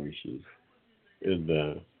legal issues,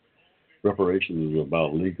 and reparations is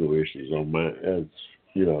about legal issues.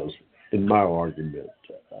 In my argument,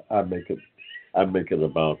 I make it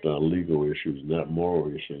about legal issues, not moral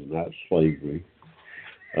issues, not slavery.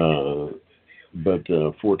 But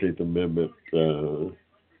 14th Amendment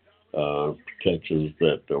protections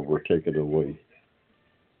that were taken away.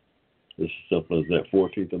 It's as simple as that.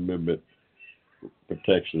 14th Amendment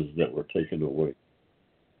protections that were taken away.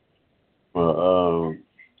 A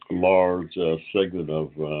large segment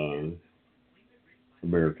of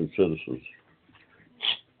American citizens.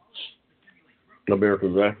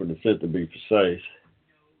 Americans African descent, to be precise.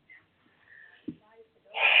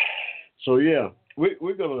 So yeah,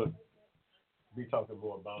 we're gonna be talking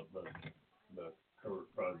more about the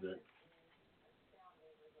current project.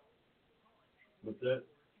 But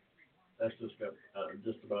that's just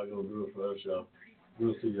about gonna do it for us, y'all.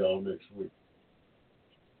 We'll see y'all next week.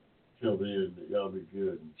 Till then, y'all be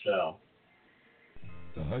good and ciao.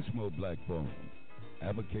 The Hushmo Black Forum,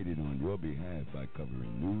 advocated on your behalf by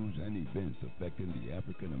covering news and events affecting the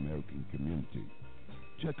African American community.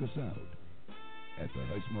 Check us out at the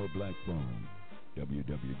Hushmo Black Forum,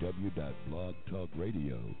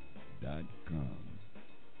 www.blogtalkradio.com.